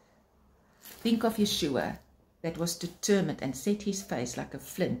Jesus. Think of Yeshua, that was determined and set his face like a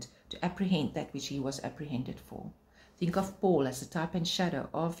flint to apprehend that which he was apprehended for. Think of Paul as a type and shadow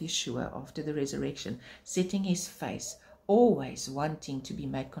of Yeshua after the resurrection, setting his face, always wanting to be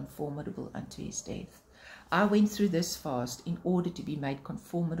made conformable unto his death. I went through this fast in order to be made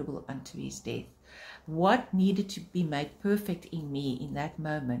conformable unto his death. What needed to be made perfect in me in that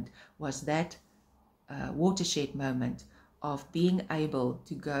moment was that watershed moment of being able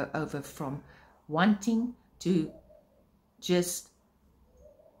to go over from wanting to just,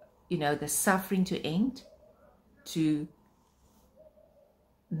 the suffering to end, to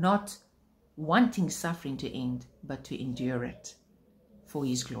not wanting suffering to end, but to endure it for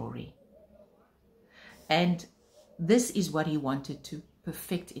his glory. And this is what he wanted to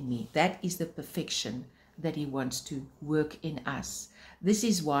perfect in me. That is the perfection that he wants to work in us. This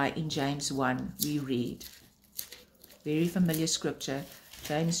is why in James 1 we read, very familiar scripture,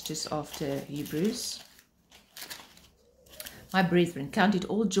 James just after Hebrews. My brethren, count it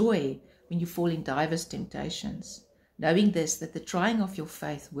all joy when you fall in divers temptations, knowing this, that the trying of your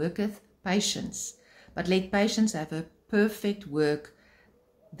faith worketh patience. But let patience have a perfect work,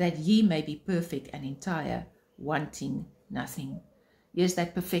 that ye may be perfect and entire, wanting nothing. Here's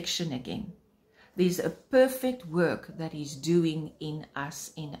that perfection again. There's a perfect work that he's doing in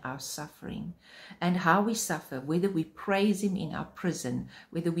us in our suffering, and how we suffer, whether we praise him in our prison,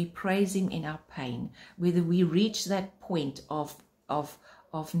 whether we praise him in our pain, whether we reach that point of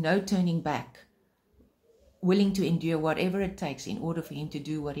no turning back, willing to endure whatever it takes in order for him to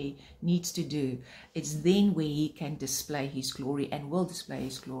do what he needs to do. It's then where he can display his glory, and will display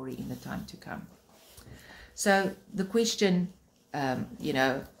his glory in the time to come. So the question,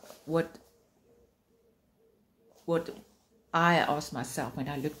 what I ask myself when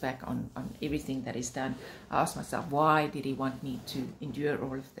I look back on everything that is done, I ask myself, why did he want me to endure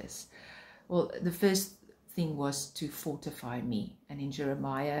all of this? Well, the first thing was to fortify me. And in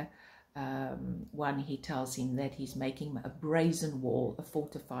Jeremiah 1, he tells him that he's making a brazen wall, a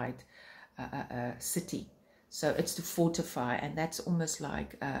fortified city. So it's to fortify, and that's almost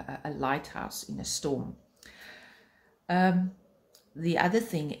like a lighthouse in a storm. The other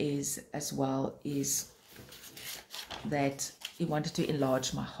thing is, as well, is that he wanted to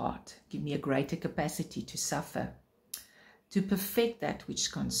enlarge my heart, give me a greater capacity to suffer, to perfect that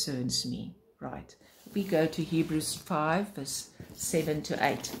which concerns me, right? We go to Hebrews 5, verse 7 to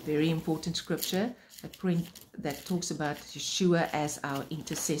 8, very important scripture that talks about Yeshua as our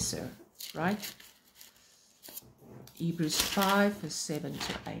intercessor, right? Hebrews 5, verse 7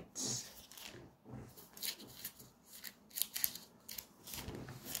 to 8.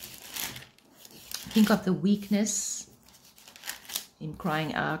 Think of the weakness in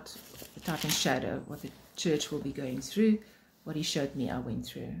crying out, the type and shadow, what the church will be going through, what he showed me I went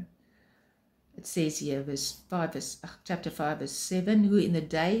through. It says here, chapter 5, verse 7, who in the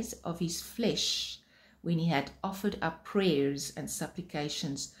days of his flesh, when he had offered up prayers and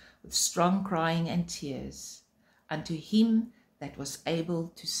supplications with strong crying and tears, unto him that was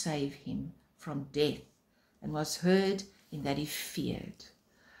able to save him from death, and was heard in that he feared.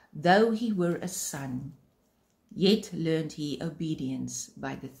 Though he were a son, yet learned he obedience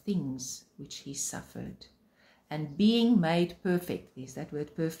by the things which he suffered. And being made perfect, there's that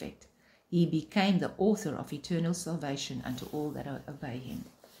word perfect, he became the author of eternal salvation unto all that obey him.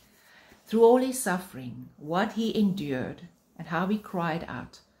 Through all his suffering, what he endured, and how he cried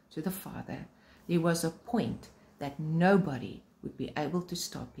out to the Father, there was a point that nobody would be able to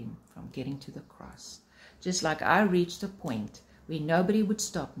stop him from getting to the cross. Just like I reached a point where nobody would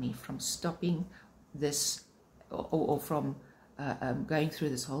stop me from stopping this or from going through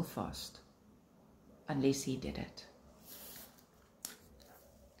this whole fast unless he did it.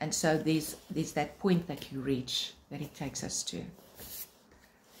 And so there's that point that you reach that he takes us to.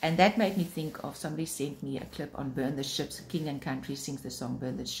 And that made me think of, somebody sent me a clip on Burn the Ships. King and Country sings the song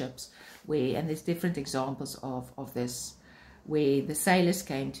Burn the Ships, and there's different examples of this, where the sailors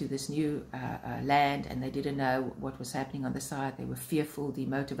came to this new land and they didn't know what was happening on the side. They were fearful,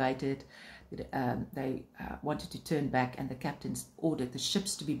 demotivated. They wanted to turn back, and the captains ordered the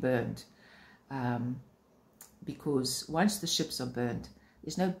ships to be burned, because once the ships are burned,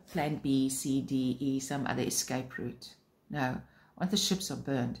 there's no plan B, C, D, E, some other escape route. No. Once the ships are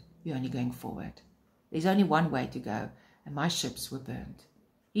burned, you're only going forward. There's only one way to go, and my ships were burned.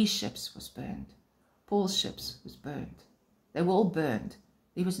 His ships was burned. Paul's ships was burned. They were all burned.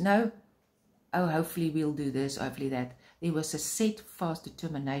 There was no, oh, hopefully we'll do this, hopefully that. There was a set, fast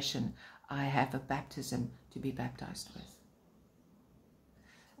determination. I have a baptism to be baptized with.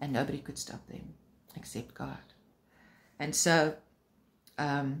 And nobody could stop them except God. And so,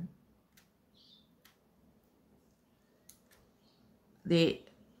 there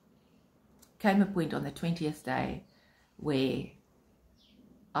came a point on the 20th day where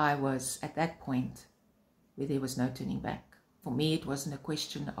I was at that point where there was no turning back. For me, it wasn't a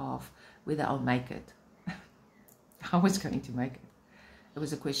question of whether I'll make it. I was going to make it. It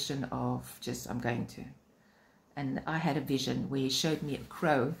was a question of just, I'm going to. And I had a vision where he showed me a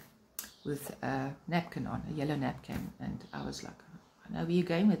crow with a napkin on, a yellow napkin. And I was like, I know where you're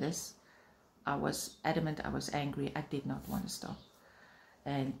going with this. I was adamant, I was angry, I did not want to stop.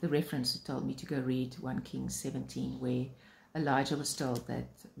 And the reference told me to go read 1 Kings 17, where Elijah was told that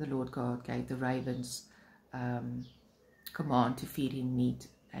the Lord God gave the ravens command to feed him meat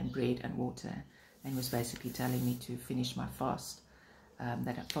and bread and water, and was basically telling me to finish my fast,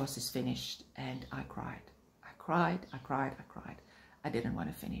 that our fast is finished. And I cried. I cried. I didn't want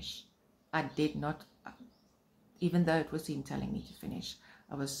to finish. I did not, even though it was him telling me to finish,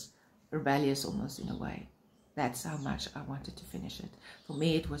 I was rebellious almost in a way. That's how much I wanted to finish it. For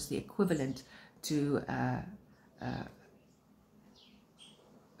me, it was the equivalent to a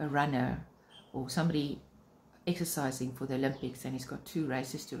runner or somebody exercising for the Olympics, and he's got 2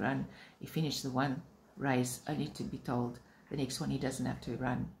 races to run. He finished the one race only to be told the next one he doesn't have to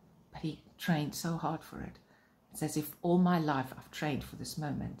run. But he trained so hard for it. It's as if all my life I've trained for this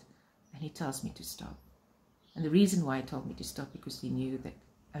moment, and he tells me to stop. And the reason why he told me to stop, because he knew that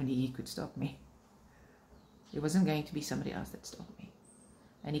only he could stop me. There wasn't going to be somebody else that stopped me.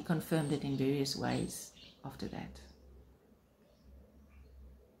 And he confirmed it in various ways after that.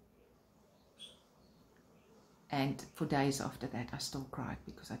 And for days after that, I still cried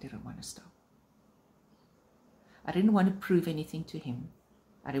because I didn't want to stop. I didn't want to prove anything to him.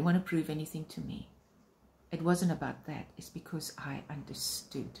 I didn't want to prove anything to me. It wasn't about that. It's because I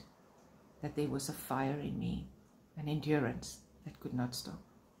understood that there was a fire in me, an endurance that could not stop,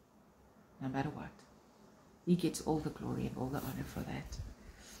 no matter what. He gets all the glory and all the honor for that.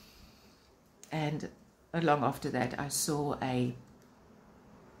 And long after that, I saw a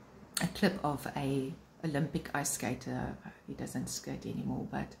clip of a Olympic ice skater. He doesn't skate anymore,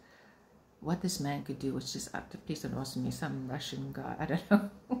 but what this man could do was just, please don't ask me, some Russian guy, I don't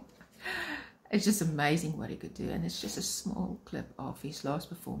know. It's just amazing what he could do. And it's just a small clip of his last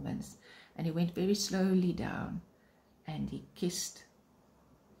performance. And he went very slowly down and he kissed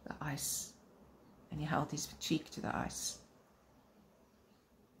the ice. And he held his cheek to the ice.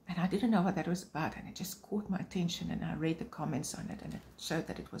 And I didn't know what that was about. And it just caught my attention. And I read the comments on it. And it showed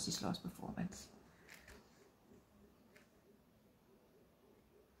that it was his last performance.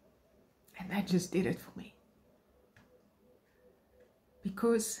 that just did it for me.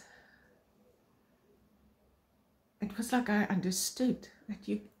 Because it was like I understood that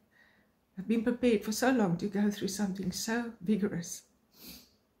you have been prepared for so long to go through something so vigorous.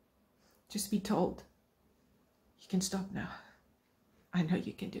 Just be told, you can stop now. I know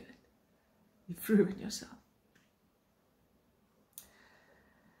you can do it. You've ruined yourself.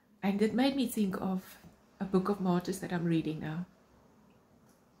 And it made me think of a book of martyrs that I'm reading now.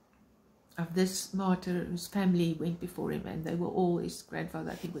 Of this martyr whose family went before him, and they were all, his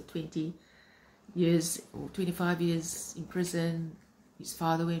grandfather, I think, were 20 years or 25 years in prison. His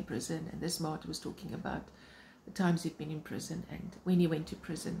father went in prison, and this martyr was talking about the times he'd been in prison, and when he went to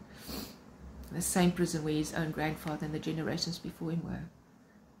prison, the same prison where his own grandfather and the generations before him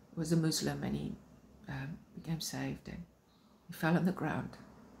was a Muslim, and he became saved, and he fell on the ground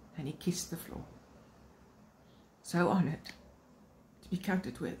and he kissed the floor. So honored to be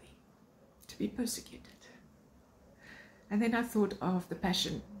counted worthy, to be persecuted. And then I thought of the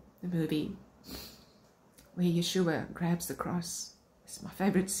Passion, the movie, where Yeshua grabs the cross. It's my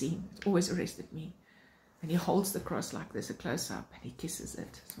favorite scene. It always arrested me. And he holds the cross like this, a close-up, and he kisses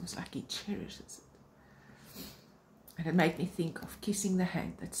it. It's almost like he cherishes it. And it made me think of kissing the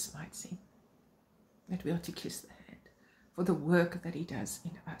hand that smites him. That we are to kiss the hand for the work that he does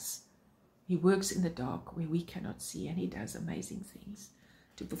in us. He works in the dark where we cannot see, and he does amazing things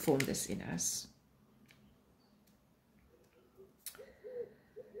to perform this in us.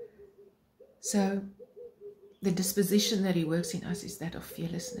 So the disposition that he works in us is that of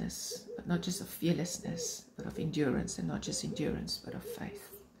fearlessness, but not just of fearlessness, but of endurance, and not just endurance, but of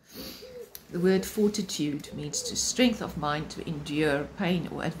faith. The word fortitude means to strength of mind to endure pain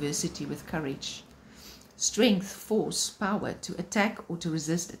or adversity with courage. Strength, force, power to attack or to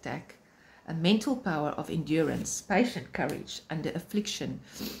resist attack. A mental power of endurance, patient courage under affliction,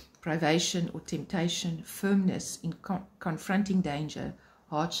 privation or temptation, firmness in confronting danger,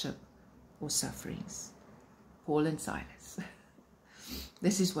 hardship or sufferings. Paul and Silas.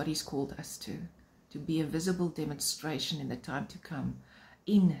 This is what he's called us to be a visible demonstration in the time to come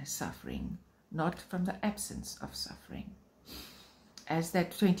in suffering, not from the absence of suffering. As that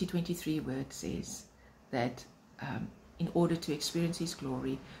 2023 word says, that in order to experience his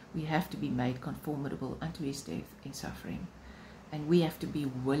glory, we have to be made conformable unto his death in suffering. And we have to be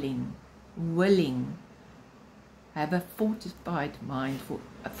willing, have a fortified mind, for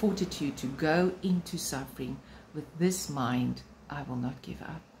a fortitude to go into suffering with this mind. I will not give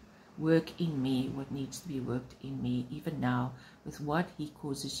up. Work in me what needs to be worked in me, even now, with what he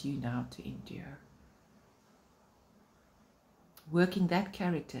causes you now to endure. Working that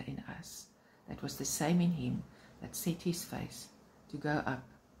character in us that was the same in him that set his face to go up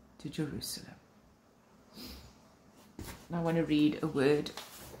to Jerusalem. And I want to read a word.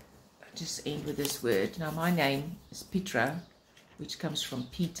 I'll just end with this word. Now, my name is Petra, which comes from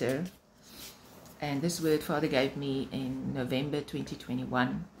Peter. And this word Father gave me in November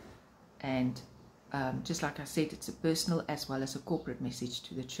 2021. And just like I said, it's a personal as well as a corporate message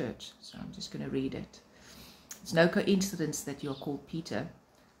to the church. So I'm just going to read it. It's no coincidence that you're called Peter.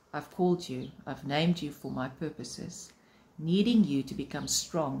 I've called you, I've named you for my purposes, needing you to become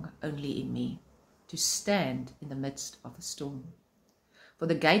strong only in me, to stand in the midst of a storm. For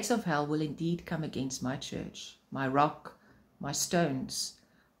the gates of hell will indeed come against my church, my rock, my stones,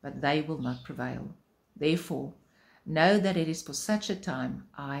 but they will not prevail. Therefore, know that it is for such a time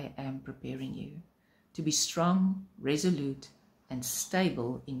I am preparing you, to be strong, resolute, and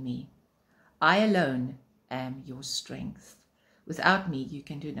stable in me. I alone am your strength. Without me you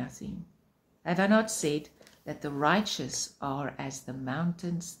can do nothing. Have I not said that the righteous are as the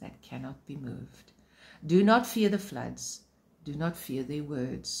mountains that cannot be moved? Do not fear the floods, do not fear their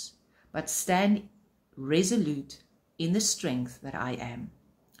words, but stand resolute in the strength that I am.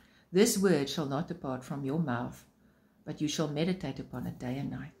 This word shall not depart from your mouth, but you shall meditate upon it day and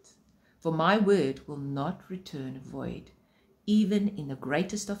night. For my word will not return void. Even in the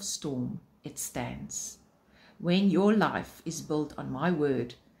greatest of storm it stands. When your life is built on my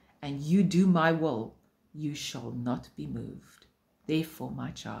word, and you do my will, you shall not be moved. Therefore, my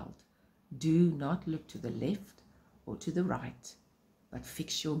child, do not look to the left or to the right, but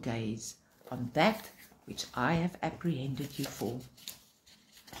fix your gaze on that which I have apprehended you for,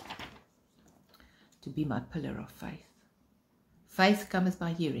 to be my pillar of faith. Faith cometh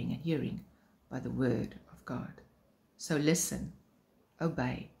by hearing, and hearing by the word of God. So listen,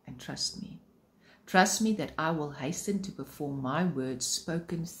 obey, and trust me. Trust me that I will hasten to perform my words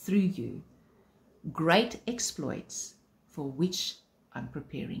spoken through you, great exploits for which I'm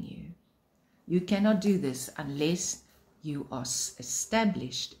preparing you. You cannot do this unless you are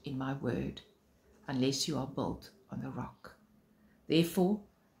established in my word, unless you are built on the rock. Therefore,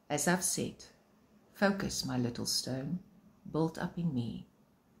 as I've said, focus, my little stone, built up in me,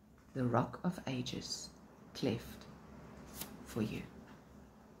 the rock of ages, cleft for you.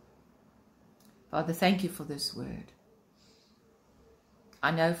 Father, thank you for this word.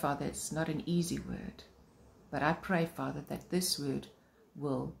 I know, Father, it's not an easy word, but I pray, Father, that this word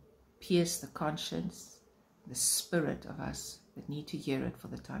will pierce the conscience, the spirit of us that need to hear it for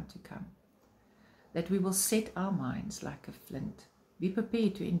the time to come. That we will set our minds like a flint. Be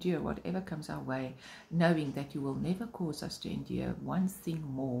prepared to endure whatever comes our way, knowing that you will never cause us to endure one thing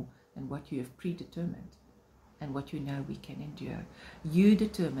more than what you have predetermined and what you know we can endure. You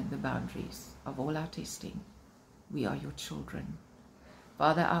determine the boundaries of all our testing. We are your children.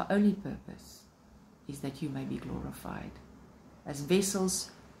 Father, our only purpose is that you may be glorified. As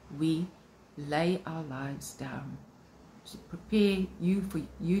vessels, we lay our lives down to prepare you, for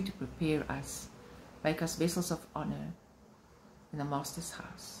you to prepare us. Make us vessels of honor in the Master's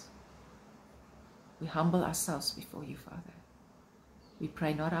house. We humble ourselves before you, Father. We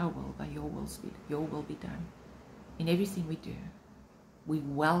pray not our will, but your will be done. In everything we do, we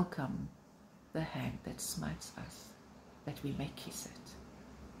welcome the hand that smites us, that we may kiss it.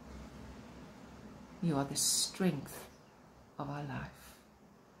 You are the strength of our life.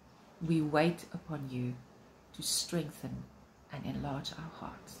 We wait upon you to strengthen and enlarge our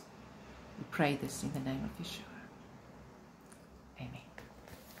hearts. We pray this in the name of Yeshua.